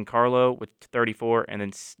 Brandon Carlo with 34, and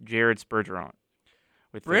then Jared Spurgeon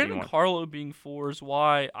with 31. Brandon Carlo being 4 is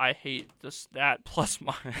why I hate that plus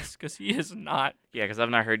minus, because he is not. Yeah, because I've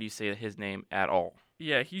not heard you say his name at all.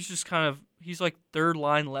 Yeah, he's just he's like third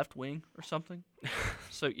line left wing or something.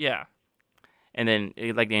 So, yeah. And then,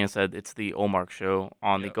 like Daniel said, it's the Ullmark show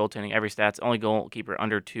on the goaltending. Every stats, only goalkeeper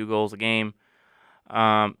under 2 goals a game. It's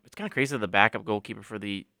kind of crazy that the backup goalkeeper for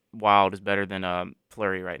the Wild is better than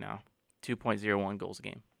Fleury right now. 2.01 goals a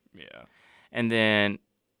game. Yeah. And then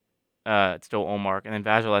it's still Ullmark. And then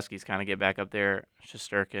Vasilevsky's kind of get back up there.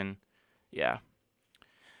 Shesterkin. Yeah.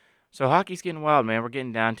 So hockey's getting wild, man. We're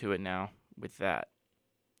getting down to it now with that.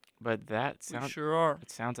 But we sure are.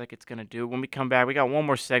 It sounds like it's going to do. When we come back, we got one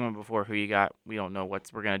more segment before Who You Got. We don't know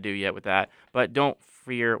what we're going to do yet with that. But don't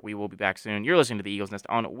fear, we will be back soon. You're listening to the Eagles Nest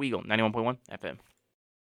on Weagle 91.1 FM.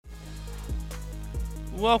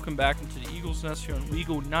 Welcome back into the Eagles Nest here on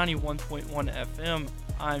Weagle 91.1 FM.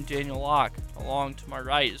 I'm Daniel Locke. Along to my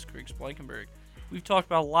right is Griggs Blankenburg. We've talked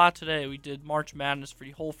about a lot today. We did March Madness for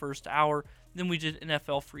the whole first hour. Then we did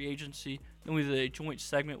NFL free agency. Then we did a joint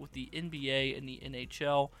segment with the NBA and the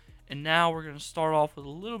NHL. And now we're going to start off with a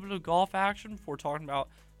little bit of golf action before talking about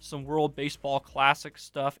some World Baseball Classic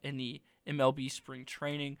stuff and the MLB Spring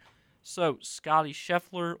Training. So, Scotty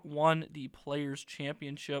Scheffler won the Players'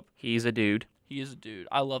 Championship. He's a dude. He is a dude.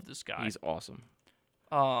 I love this guy. He's awesome.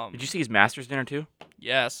 Did you see his Masters dinner too?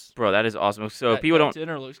 Yes. Bro, that is awesome. So that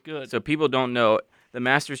dinner looks good. So people don't know, the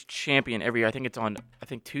Masters champion every year, I think it's on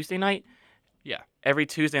Tuesday night. Yeah. Every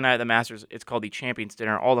Tuesday night at the Masters, it's called the Champions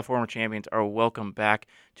Dinner. All the former champions are welcome back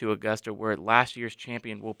to Augusta, where last year's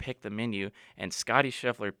champion will pick the menu. And Scotty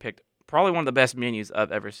Scheffler picked probably one of the best menus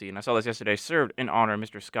I've ever seen. I saw this yesterday. Served in honor of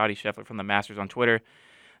Mr. Scotty Scheffler from the Masters on Twitter.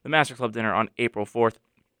 The Master Club dinner on April 4th.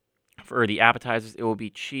 For the appetizers, it will be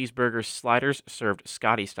cheeseburger sliders served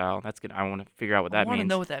Scotty style. That's good. I want to figure out what that means. I want to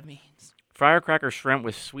know what that means. Firecracker shrimp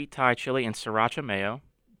with sweet Thai chili and sriracha mayo.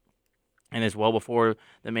 And as well, before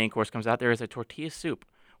the main course comes out, there is a tortilla soup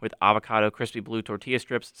with avocado, crispy blue tortilla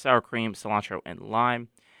strips, sour cream, cilantro, and lime.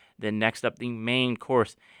 Then next up, the main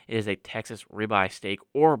course is a Texas ribeye steak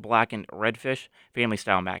or blackened redfish,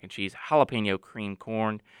 family-style mac and cheese, jalapeno cream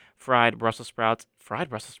corn, fried Brussels sprouts. Fried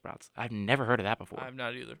Brussels sprouts. I've never heard of that before. I'm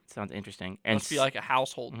not either. Sounds interesting. And Must be like a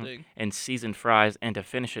household thing. And seasoned fries. And to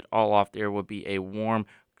finish it all off, there would be a warm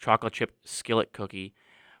chocolate chip skillet cookie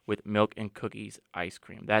with milk and cookies ice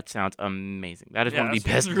cream. That sounds amazing. That is one of the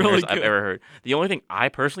best dinners I've ever heard. The only thing I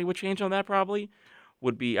personally would change on that probably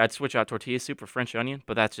would be I'd switch out tortilla soup for French onion,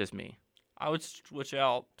 but that's just me. I would switch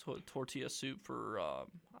out tortilla soup for.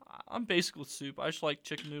 I'm basic with soup. I just like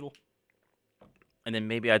chicken noodle. And then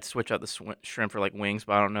maybe I'd switch out the shrimp for like wings,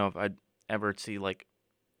 but I don't know if I'd ever see like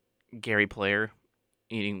Gary Player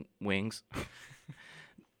eating wings.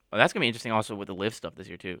 Well, that's gonna be interesting also with the live stuff this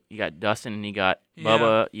year too. You got Dustin and you got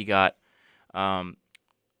Bubba, you got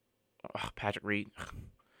Patrick Reed.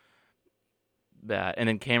 That and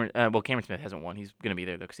then Cameron. Cameron Smith hasn't won. He's gonna be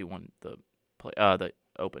there though because he won the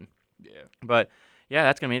Open. Yeah. But yeah,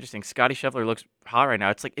 that's gonna be interesting. Scotty Scheffler looks hot right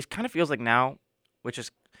now. It's like it kind of feels like now,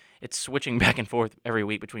 it's switching back and forth every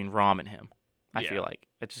week between Rahm and him. I feel like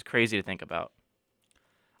it's just crazy to think about.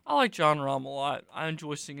 I like John Rahm a lot. I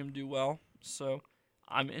enjoy seeing him do well. So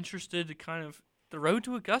I'm interested to the road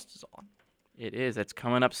to Augusta's on. It is. It's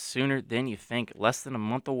coming up sooner than you think. Less than a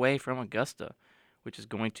month away from Augusta, which is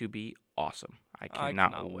going to be awesome. I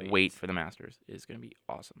cannot wait for the Masters. It is going to be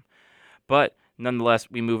awesome. But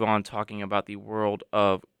nonetheless, we move on talking about the world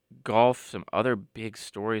of golf. Some other big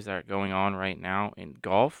stories that are going on right now in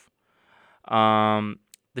golf. The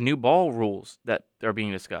new ball rules that are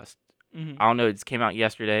being discussed. Mm-hmm. I don't know. It just came out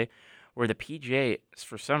yesterday where the PGA,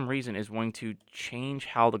 for some reason, is going to change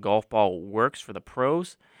how the golf ball works for the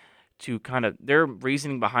pros. Their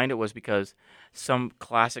reasoning behind it was because some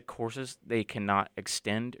classic courses they cannot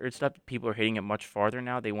extend or stuff. People are hitting it much farther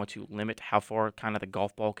now. They want to limit how far kind of the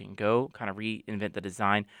golf ball can go, kind of reinvent the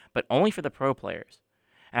design, but only for the pro players.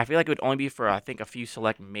 And I feel like it would only be for, I think, a few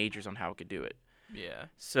select majors on how it could do it. Yeah.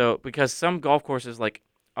 So, because some golf courses, like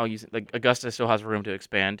Augusta still has room to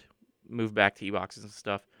expand, move back to E-boxes and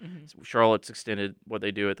stuff. Mm-hmm. So Charlotte's extended what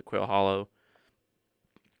they do at the Quail Hollow.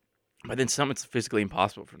 But then some, it's physically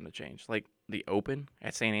impossible for them to change. Like the Open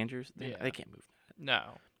at St. Andrews, they can't move that. No.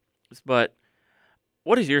 But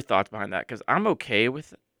what is your thoughts behind that? Because I'm okay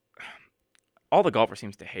with it. All the golfer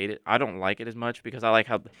seems to hate it. I don't like it as much because I like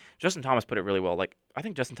how Justin Thomas put it really well. Like I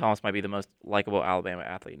think Justin Thomas might be the most likable Alabama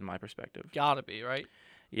athlete in my perspective. Gotta be, right?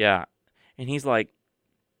 Yeah, and he's like,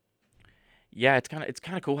 yeah, it's kind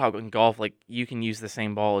of cool how in golf like you can use the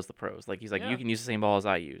same ball as the pros. Like he's like you can use the same ball as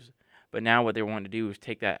I use. But now what they're wanting to do is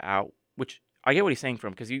take that out, which I get what he's saying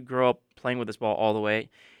from because you grow up playing with this ball all the way.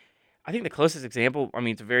 I think the closest example, I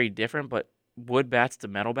mean, it's very different, but wood bats to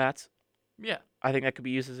metal bats. Yeah. I think that could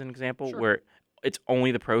be used as an example Sure. where it's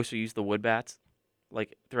only the pros who use the wood bats,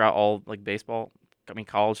 like throughout all like baseball. I mean,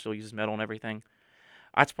 college still uses metal and everything.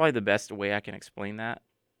 That's probably the best way I can explain that.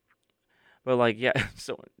 But like, yeah,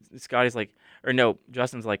 so Scotty's like, or no,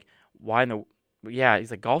 Justin's like, why in the? Yeah, he's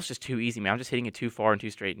like, golf's just too easy, man. I'm just hitting it too far and too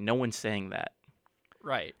straight. No one's saying that.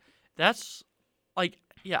 Right. That's like,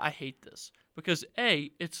 yeah, I hate this because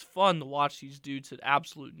it's fun to watch these dudes hit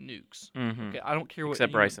absolute nukes. Mm-hmm. Okay, I don't care what.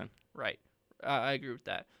 Except Bryson. Right. I agree with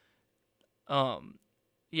that.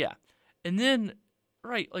 Yeah, and then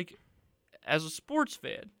like as a sports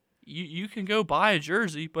fan, you can go buy a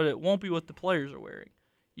jersey, but it won't be what the players are wearing.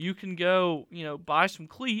 You can go, buy some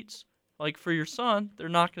cleats. Like for your son, they're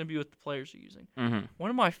not going to be what the players are using. Mm-hmm.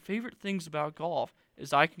 One of my favorite things about golf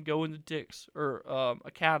is I can go into Dick's or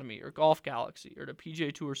Academy or Golf Galaxy or the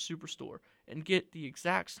PGA Tour Superstore and get the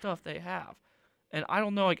exact stuff they have. And I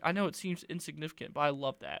don't know, like I know it seems insignificant, but I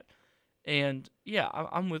love that. And yeah,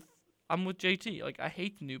 I'm with JT. Like I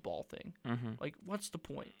hate the new ball thing. Mm-hmm. Like what's the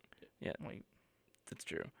point? Yeah, like, that's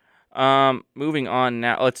true. Moving on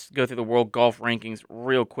now, let's go through the world golf rankings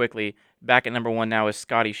real quickly. Back at number 1 now is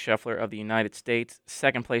Scotty Scheffler of the United States.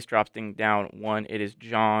 Second place drops down 1. It is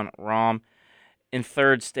John Rahm. In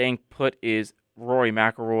third, staying put is Rory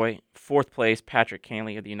McIlroy. Fourth place, Patrick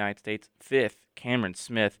Cantlay of the United States. Fifth, Cameron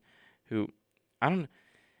Smith, who I don't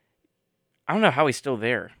know how he's still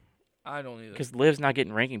there. I don't either. Because Liv's not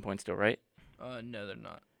getting ranking points still, right? No, they're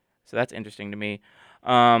not. So that's interesting to me.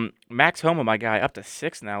 Max Homa, my guy, up to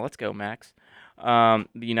 6th now. Let's go, Max. The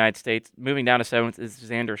United States. Moving down to 7th is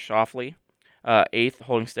Xander Schauffele. 8th,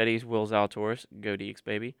 holding steady is Will Zalatoris. Go Deeks,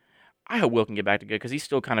 baby. I hope Will can get back to good because he's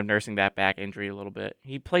still kind of nursing that back injury a little bit.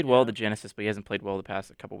 He played well at the Genesis, but he hasn't played well the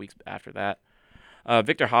past couple weeks after that.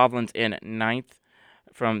 Victor Hovland's in 9th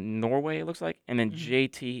from Norway, it looks like. And then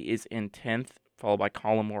JT is in 10th, followed by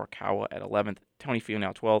Colin Morikawa at 11th. Tony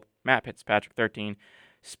Finau 12th. Matt Fitzpatrick 13th.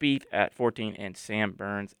 Spieth at 14 and Sam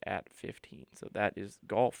Burns at 15. So that is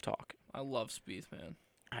golf talk. I love Spieth, man.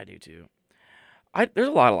 I do too. There's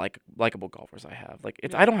a lot of likable golfers I have. Like Yeah.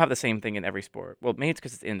 I don't have the same thing in every sport. Well, maybe it's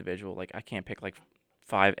because it's individual. Like I can't pick like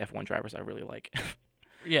 5 F1 drivers I really like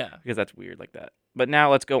Yeah. because that's weird like that. But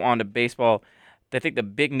now let's go on to baseball. I think the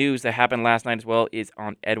big news that happened last night as well is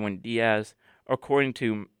on Edwin Diaz. According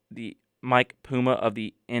to the Mike Puma of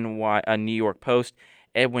the New York Post,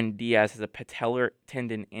 Edwin Diaz has a patellar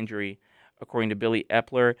tendon injury, according to Billy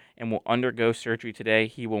Epler, and will undergo surgery today.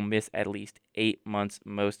 He will miss at least 8 months,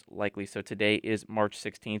 most likely. So today is March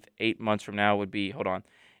 16th. 8 months from now would be,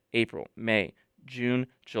 April, May, June,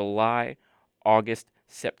 July, August,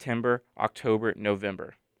 September, October,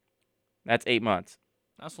 November. That's 8 months.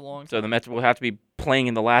 That's a long time. So the Mets will have to be playing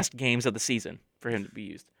in the last games of the season for him to be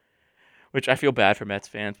used. Which I feel bad for Mets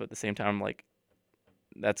fans, but at the same time, I'm like,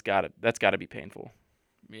 that's gotta be painful.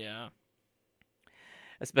 Yeah.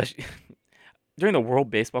 Especially during the World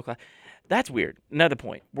Baseball Classic. That's weird. Another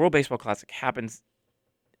point. World Baseball Classic happens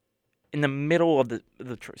in the middle of the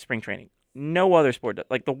spring training. No other sport does.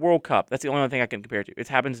 Like the World Cup, that's the only thing I can compare it to. It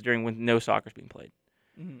happens during when no soccer's being played.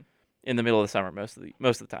 Mm-hmm. In the middle of the summer most of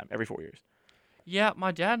the time, every 4 years. Yeah,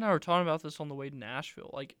 my dad and I were talking about this on the way to Nashville.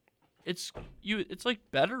 Like, it's like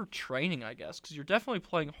better training, I guess, because you're definitely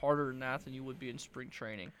playing harder in that than you would be in spring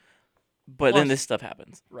training. But then Plus- this stuff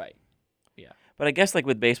happens. Right. Yeah. But I guess like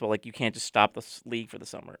with baseball, like you can't just stop the league for the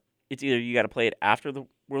summer. It's either you got to play it after the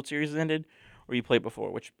World Series has ended, or you play it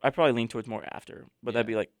before. Which I probably lean towards more after. But that'd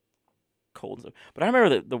be like cold and stuff. But I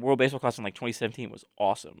remember the World Baseball Classic in like 2017 was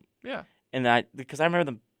awesome. Yeah. And because I remember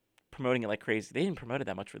them promoting it like crazy. They didn't promote it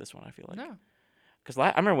that much for this one. I feel like. No. Because I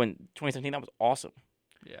remember when 2017 that was awesome.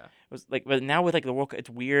 Yeah. It was like, but now with like the World Cup,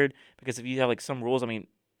 it's weird because if you have like some rules, I mean,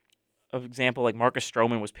 of example, like Marcus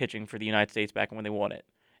Stroman was pitching for the United States back when they won it,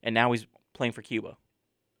 and now he's playing for Cuba.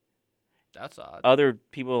 That's odd. Other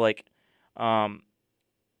people Klay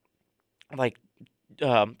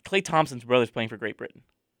Thompson's brother's playing for Great Britain.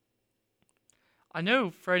 I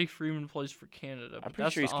know Freddie Freeman plays for Canada, but I'm pretty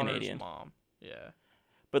that's sure he's the Honor's Canadian. mom. Yeah.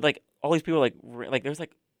 But like all these people like there's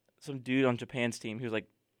like some dude on Japan's team who's like,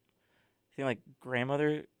 I think like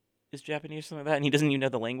grandmother is Japanese or something like that, and he doesn't even know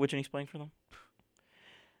the language and he's playing for them.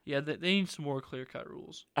 Yeah, they need some more clear-cut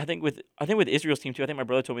rules. I think with Israel's team too. I think my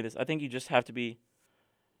brother told me this. I think you just have to be.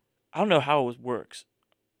 I don't know how it works,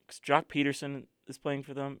 because Jock Peterson is playing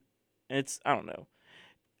for them, and I don't know.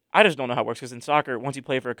 I just don't know how it works because in soccer, once you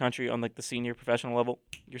play for a country on like the senior professional level,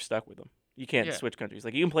 you're stuck with them. You can't switch countries.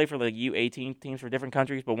 Like you can play for like U18 teams for different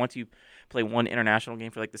countries, but once you play one international game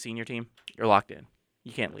for like the senior team, you're locked in.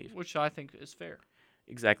 You can't leave. Which I think is fair.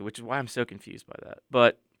 Exactly, which is why I'm so confused by that.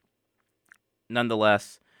 But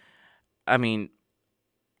nonetheless, I mean,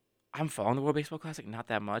 I'm following the World Baseball Classic not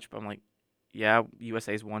that much, but I'm like, yeah,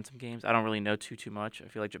 USA's won some games. I don't really know too much. I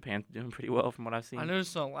feel like Japan's doing pretty well from what I've seen. I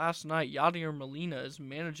noticed last night, Yadier Molina is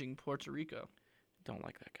managing Puerto Rico. Don't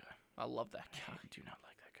like that guy. I love that guy. I do not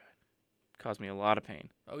like that guy. Caused me a lot of pain.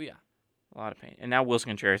 Oh, yeah. A lot of pain. And now Wilson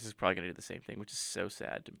Contreras is probably going to do the same thing, which is so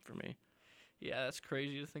sad for me. Yeah, that's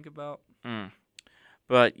crazy to think about.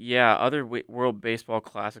 But, yeah, other World Baseball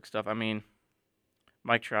Classic stuff. I mean,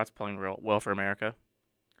 Mike Trout's playing real well for America.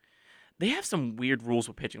 They have some weird rules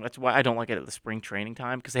with pitching. That's why I don't like it at the spring training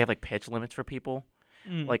time, because they have, like, pitch limits for people.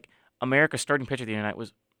 Like, America's starting pitcher the other night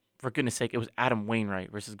was, for goodness sake, it was Adam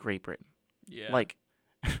Wainwright versus Great Britain. Yeah. Like,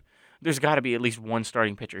 there's got to be at least one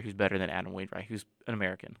starting pitcher who's better than Adam Wainwright, who's an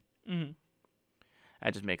American.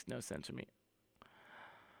 That just makes no sense to me.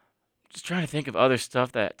 Just trying to think of other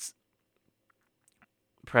stuff that's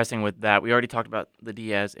pressing with that. We already talked about the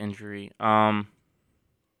Diaz injury. I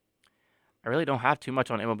really don't have too much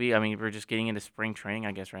on MLB. I mean, we're just getting into spring training,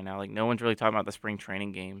 I guess, right now. Like, no one's really talking about the spring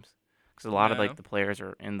training games because a lot of like the players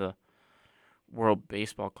are in the World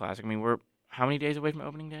Baseball Classic. I mean, we're how many days away from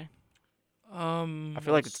opening day? I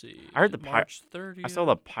feel like it's. I heard the March 30th. I saw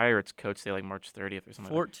the Pirates coach say like March 30th or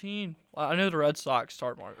something. 14. Well, I know the Red Sox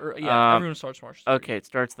start March. Everyone starts March 30th. Okay, it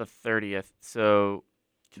starts the 30th. So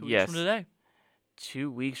 2 weeks from today.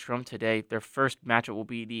 2 weeks from today, their first matchup will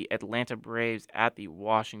be the Atlanta Braves at the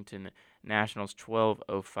Washington Nationals,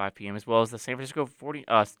 12:05 p.m., as well as the San Francisco 40.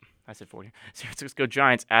 San Francisco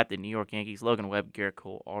Giants at the New York Yankees. Logan Webb, Garrett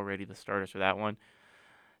Cole, already the starters for that one.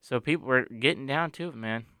 So people were getting down to it,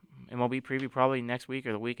 man. MLB preview probably next week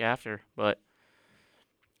or the week after, but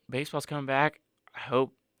baseball's coming back. I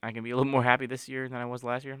hope I can be a little more happy this year than I was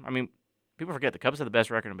last year. I mean, people forget the Cubs had the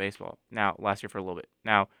best record in baseball. Now, last year for a little bit.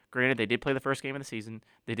 Now, granted, they did play the first game of the season.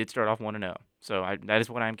 They did start off 1-0. So that is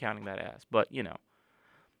what I'm counting that as. But, you know.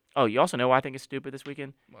 Oh, you also know why I think it's stupid this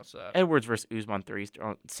weekend? What's that? Edwards versus Usman 3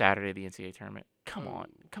 on Saturday, the NCAA Tournament. Come on.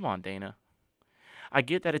 Come on, Dana. I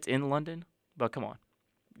get that it's in London, but come on.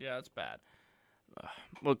 Yeah, it's bad.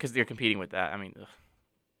 Well, because they're competing with that. I mean, ugh.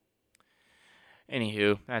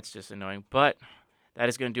 Anywho, that's just annoying. But that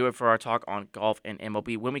is going to do it for our talk on golf and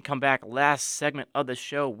MLB. When we come back, last segment of the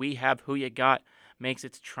show, we have Who You Got makes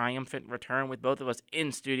its triumphant return with both of us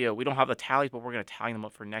in studio. We don't have the tallies, but we're going to tally them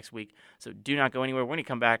up for next week. So do not go anywhere. When you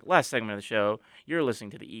come back, last segment of the show, you're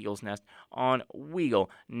listening to the Eagles Nest on Weagle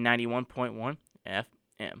 91.1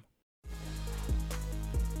 FM.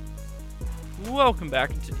 Welcome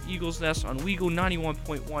back into the Eagles Nest on Weagle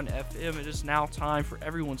 91.1 FM. It is now time for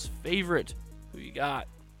everyone's favorite Who You Got.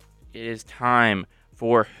 It is time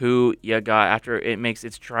for Who You Got. After it makes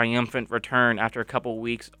its triumphant return after a couple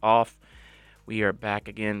weeks off, we are back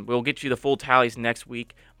again. We'll get you the full tallies next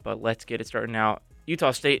week, but let's get it started now.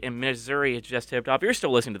 Utah State and Missouri has just tipped off. You're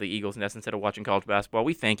still listening to the Eagles Nest instead of watching college basketball.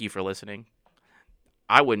 We thank you for listening.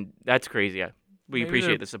 I wouldn't. That's crazy. We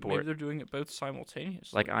appreciate the support. Maybe they're doing it both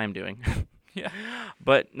simultaneously. Like I'm doing. Yeah.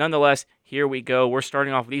 But nonetheless, here we go. We're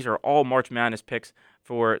starting off. These are all March Madness picks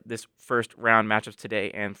for this first round matchups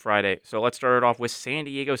today and Friday. So let's start it off with San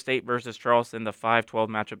Diego State versus Charleston, the 5-12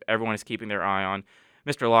 matchup everyone is keeping their eye on.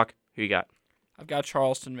 Mr. Locke, who you got? I've got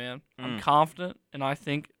Charleston, man. I'm confident, and I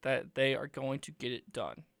think that they are going to get it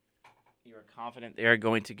done. You are confident they are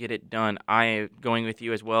going to get it done. I am going with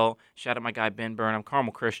you as well. Shout out my guy Ben Burnham,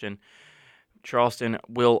 Carmel Christian. Charleston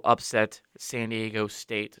will upset San Diego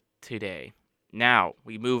State today. Now,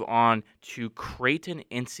 we move on to Creighton,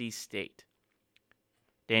 NC State.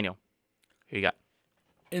 Daniel, who you got?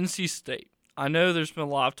 NC State. I know there's been a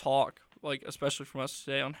lot of talk, like especially from us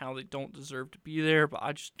today, on how they don't deserve to be there, but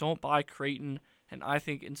I just don't buy Creighton, and I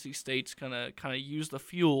think NC State's going to kind of use the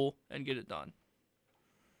fuel and get it done.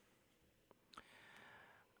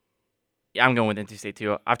 Yeah, I'm going with NC State,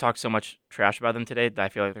 too. I've talked so much trash about them today that I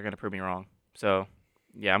feel like they're going to prove me wrong. So,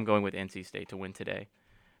 yeah, I'm going with NC State to win today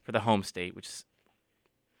for the home state, which is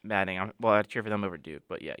maddening. Well, I'd cheer for them over Duke,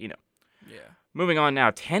 but yeah, you know. Yeah. Moving on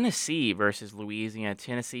now, Tennessee versus Louisiana.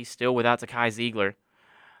 Tennessee still without Zakai Ziegler.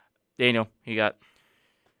 Daniel, who you got?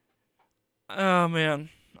 Oh, man.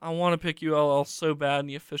 I want to pick ULL so bad in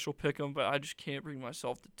the official pick 'em, but I just can't bring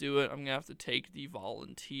myself to do it. I'm going to have to take the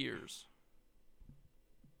Volunteers.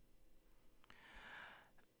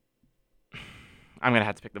 I'm going to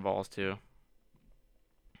have to pick the Vols, too.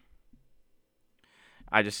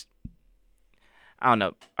 I don't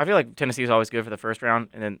know. I feel like Tennessee is always good for the first round,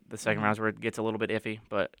 and then the second round's where it gets a little bit iffy.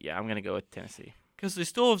 But, yeah, I'm going to go with Tennessee. Because they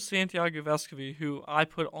still have Santiago Vescovi, who I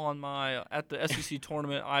put on my, at the SEC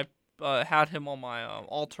tournament, I had him on my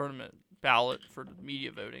all-tournament ballot for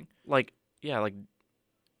media voting.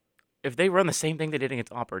 If they run the same thing they did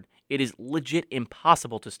against Auburn, it is legit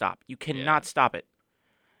impossible to stop. You cannot stop it.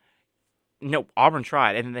 No, Auburn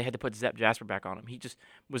tried, and then they had to put Zep Jasper back on him.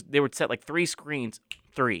 They would set like 3 screens,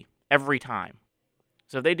 every time.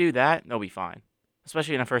 So if they do that, they'll be fine.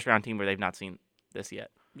 Especially in a first-round team where they've not seen this yet.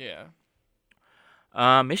 Yeah.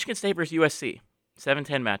 Michigan State versus USC.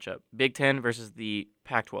 7-10 matchup. Big Ten versus the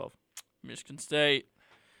Pac-12. Michigan State.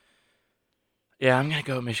 Yeah, I'm going to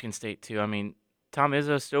go with Michigan State, too. I mean, Tom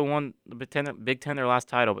Izzo still won the Big Ten their last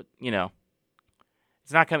title, but, you know,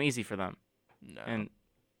 it's not come easy for them. No. And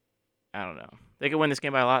I don't know. They could win this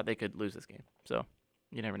game by a lot. They could lose this game. So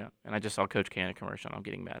you never know. And I just saw Coach K in a commercial. And I'm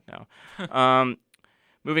getting mad now.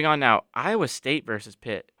 Moving on now. Iowa State versus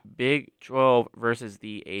Pitt. Big 12 versus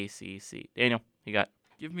the ACC. Daniel, you got?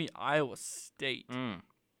 Give me Iowa State. I'm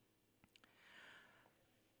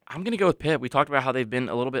going to go with Pitt. We talked about how they've been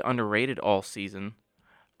a little bit underrated all season.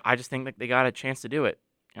 I just think that they got a chance to do it.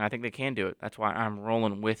 And I think they can do it. That's why I'm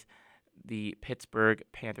rolling with the Pittsburgh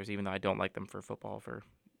Panthers, even though I don't like them for football, for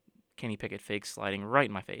Kenny Pickett fake sliding right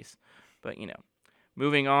in my face. But, you know.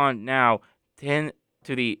 Moving on now, 10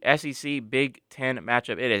 to the SEC Big Ten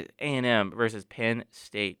matchup. It is A&M versus Penn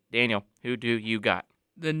State. Daniel, who do you got?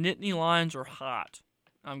 The Nittany Lions are hot.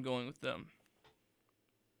 I'm going with them.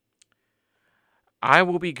 I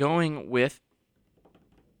will be going with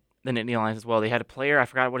the Nittany Lions as well. They had a player, I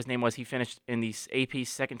forgot what his name was. He finished in the AP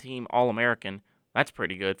second-team All-American. That's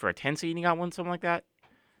pretty good. For a 10 seed, he got one, something like that?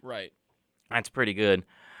 Right. That's pretty good.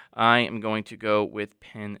 I am going to go with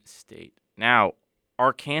Penn State. Now,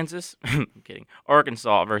 Arkansas, I'm kidding.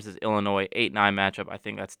 Arkansas versus Illinois, 8-9 matchup. I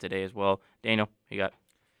think that's today as well. Daniel, you got?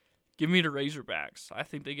 Give me the Razorbacks. I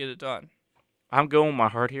think they get it done. I'm going with my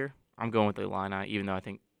heart here. I'm going with the Illini, even though I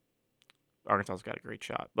think Arkansas's got a great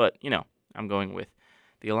shot. But, you know, I'm going with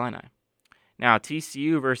the Illini. Now,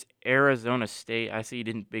 TCU versus Arizona State. I see you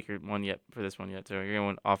didn't pick one yet for this one yet, so you're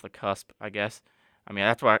going off the cusp, I guess. I mean,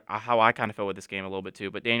 that's how I kind of felt with this game a little bit too.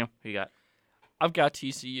 But, Daniel, who you got? I've got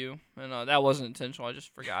TCU, and that wasn't intentional. I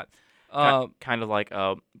just forgot. Kind of like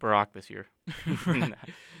Barack this year.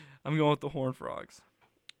 I'm going with the Horned Frogs.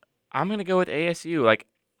 I'm going to go with ASU. Like,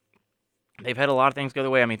 they've had a lot of things go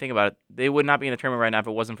their way. I mean, think about it. They would not be in the tournament right now if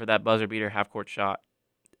it wasn't for that buzzer beater half-court shot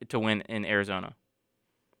to win in Arizona.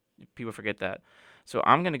 People forget that. So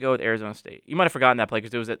I'm going to go with Arizona State. You might have forgotten that play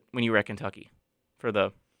because it was when you were at Kentucky for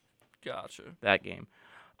that game.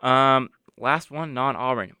 Last one,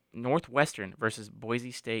 non-Auburn. Northwestern versus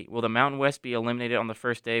Boise State. Will the Mountain West be eliminated on the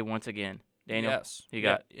first day once again? Daniel? Yes.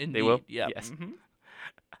 They will? Yeah. Yes. Mm-hmm.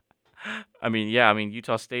 I mean,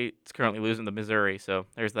 Utah State's currently losing to Missouri, so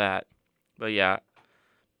there's that. But yeah,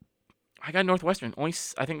 I got Northwestern. I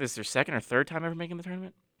think this is their second or third time ever making the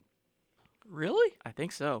tournament. Really? I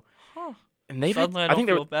think so. Huh. And they've Suddenly I don't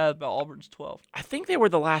feel bad about Auburn's 12. I think they were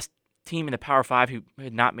the last team in the Power 5 who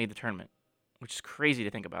had not made the tournament, which is crazy to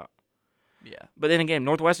think about. Yeah. But then again,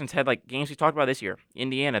 Northwestern's had like games we talked about this year.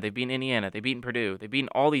 Indiana, they've beaten Indiana, they've beaten Purdue, they've beaten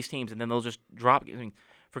all these teams, and then they'll just drop. I mean,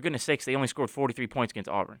 for goodness sakes, they only scored 43 points against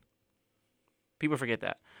Auburn. People forget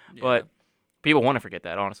that. Yeah. But people want to forget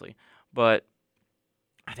that, honestly. But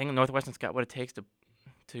I think Northwestern's got what it takes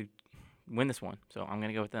to win this one. So I'm going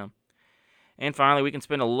to go with them. And finally, we can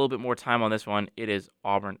spend a little bit more time on this one. It is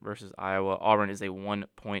Auburn versus Iowa. Auburn is a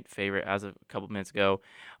 1-point favorite as of a couple minutes ago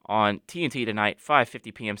on TNT tonight,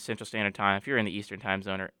 5:50 p.m. Central Standard Time. If you're in the Eastern Time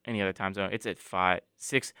Zone or any other time zone, it's at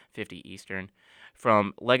 6:50 Eastern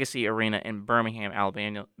from Legacy Arena in Birmingham,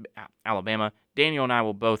 Alabama. Daniel and I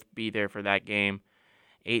will both be there for that game.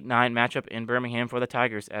 8-9 matchup in Birmingham for the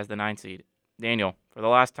Tigers as the 9 seed. Daniel, for the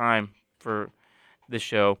last time for this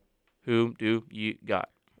show, who do you got?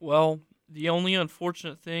 Well, the only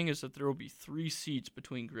unfortunate thing is that there will be 3 seats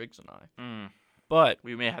between Griggs and I. But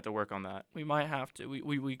we may have to work on that. We might have to.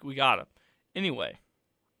 We got him. Anyway,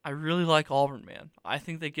 I really like Auburn, man. I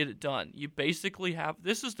think they get it done. You basically have –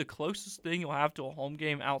 this is the closest thing you'll have to a home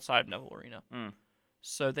game outside Neville Arena.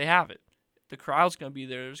 So they have it. The crowd's going to be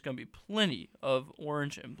there. There's going to be plenty of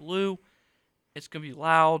orange and blue. It's going to be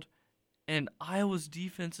loud. And Iowa's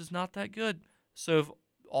defense is not that good. So if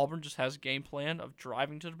Auburn just has a game plan of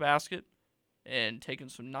driving to the basket and taking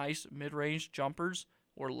some nice mid-range jumpers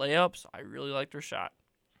or layups, I really like their shot.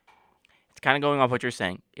 It's kind of going off what you're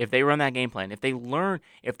saying. If they run that game plan, if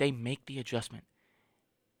they make the adjustment,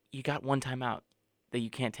 you got one timeout that you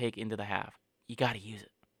can't take into the half. You got to use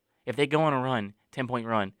it. If they go on a run, 10-point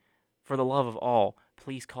run, for the love of all,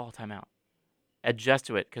 please call a timeout. Adjust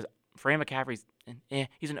to it, because Fran McCaffrey's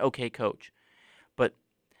he's an okay coach, but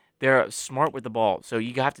they're smart with the ball. So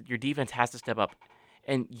your defense has to step up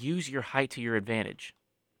and use your height to your advantage.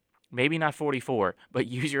 Maybe not 44, but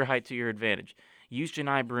use your height to your advantage. Use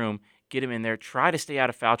Janai Broome, get him in there. Try to stay out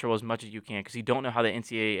of foul trouble as much as you can, because you don't know how the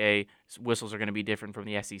NCAA whistles are going to be different from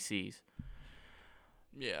the SEC's.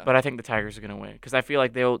 Yeah. But I think the Tigers are going to win, because I feel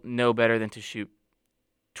like they'll know better than to shoot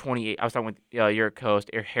 28. I was talking with your co-host,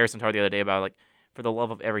 Harrison Tar, the other day about, like, for the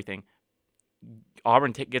love of everything,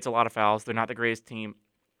 Auburn gets a lot of fouls. They're not the greatest team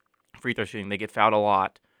free throw shooting. They get fouled a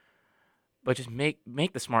lot. But just make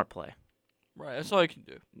the smart play. Right, that's all you can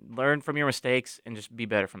do. Learn from your mistakes and just be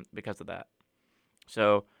better because of that.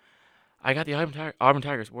 So I got the Auburn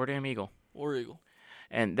Tigers. War Damn Eagle. War Eagle.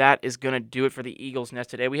 And that is going to do it for the Eagles Nest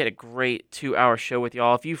today. We had a great 2-hour show with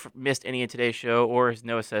y'all. If you've missed any of today's show, or as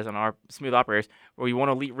Noah says on our Smooth Operators, where you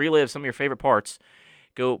want to relive some of your favorite parts,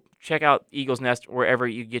 go check out Eagles Nest wherever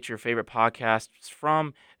you get your favorite podcasts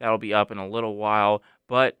from. That'll be up in a little while.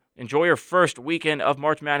 But enjoy your first weekend of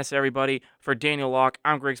March Madness, everybody. For Daniel Locke,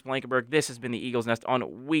 I'm Griggs Blankenburg. This has been the Eagles Nest on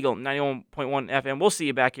Weagle 91.1 FM. We'll see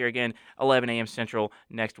you back here again, 11 a.m. Central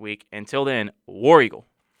next week. Until then, War Eagle.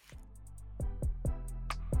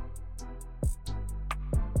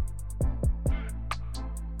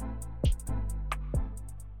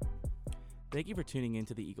 Thank you for tuning in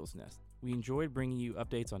to the Eagles Nest. We enjoyed bringing you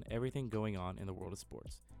updates on everything going on in the world of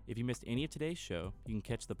sports. If you missed any of today's show, you can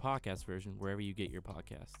catch the podcast version wherever you get your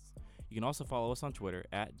podcasts. You can also follow us on Twitter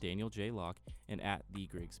at Daniel J. Locke and at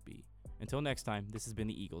TheGriggsB. Until next time, this has been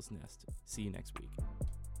the Eagles Nest. See you next week.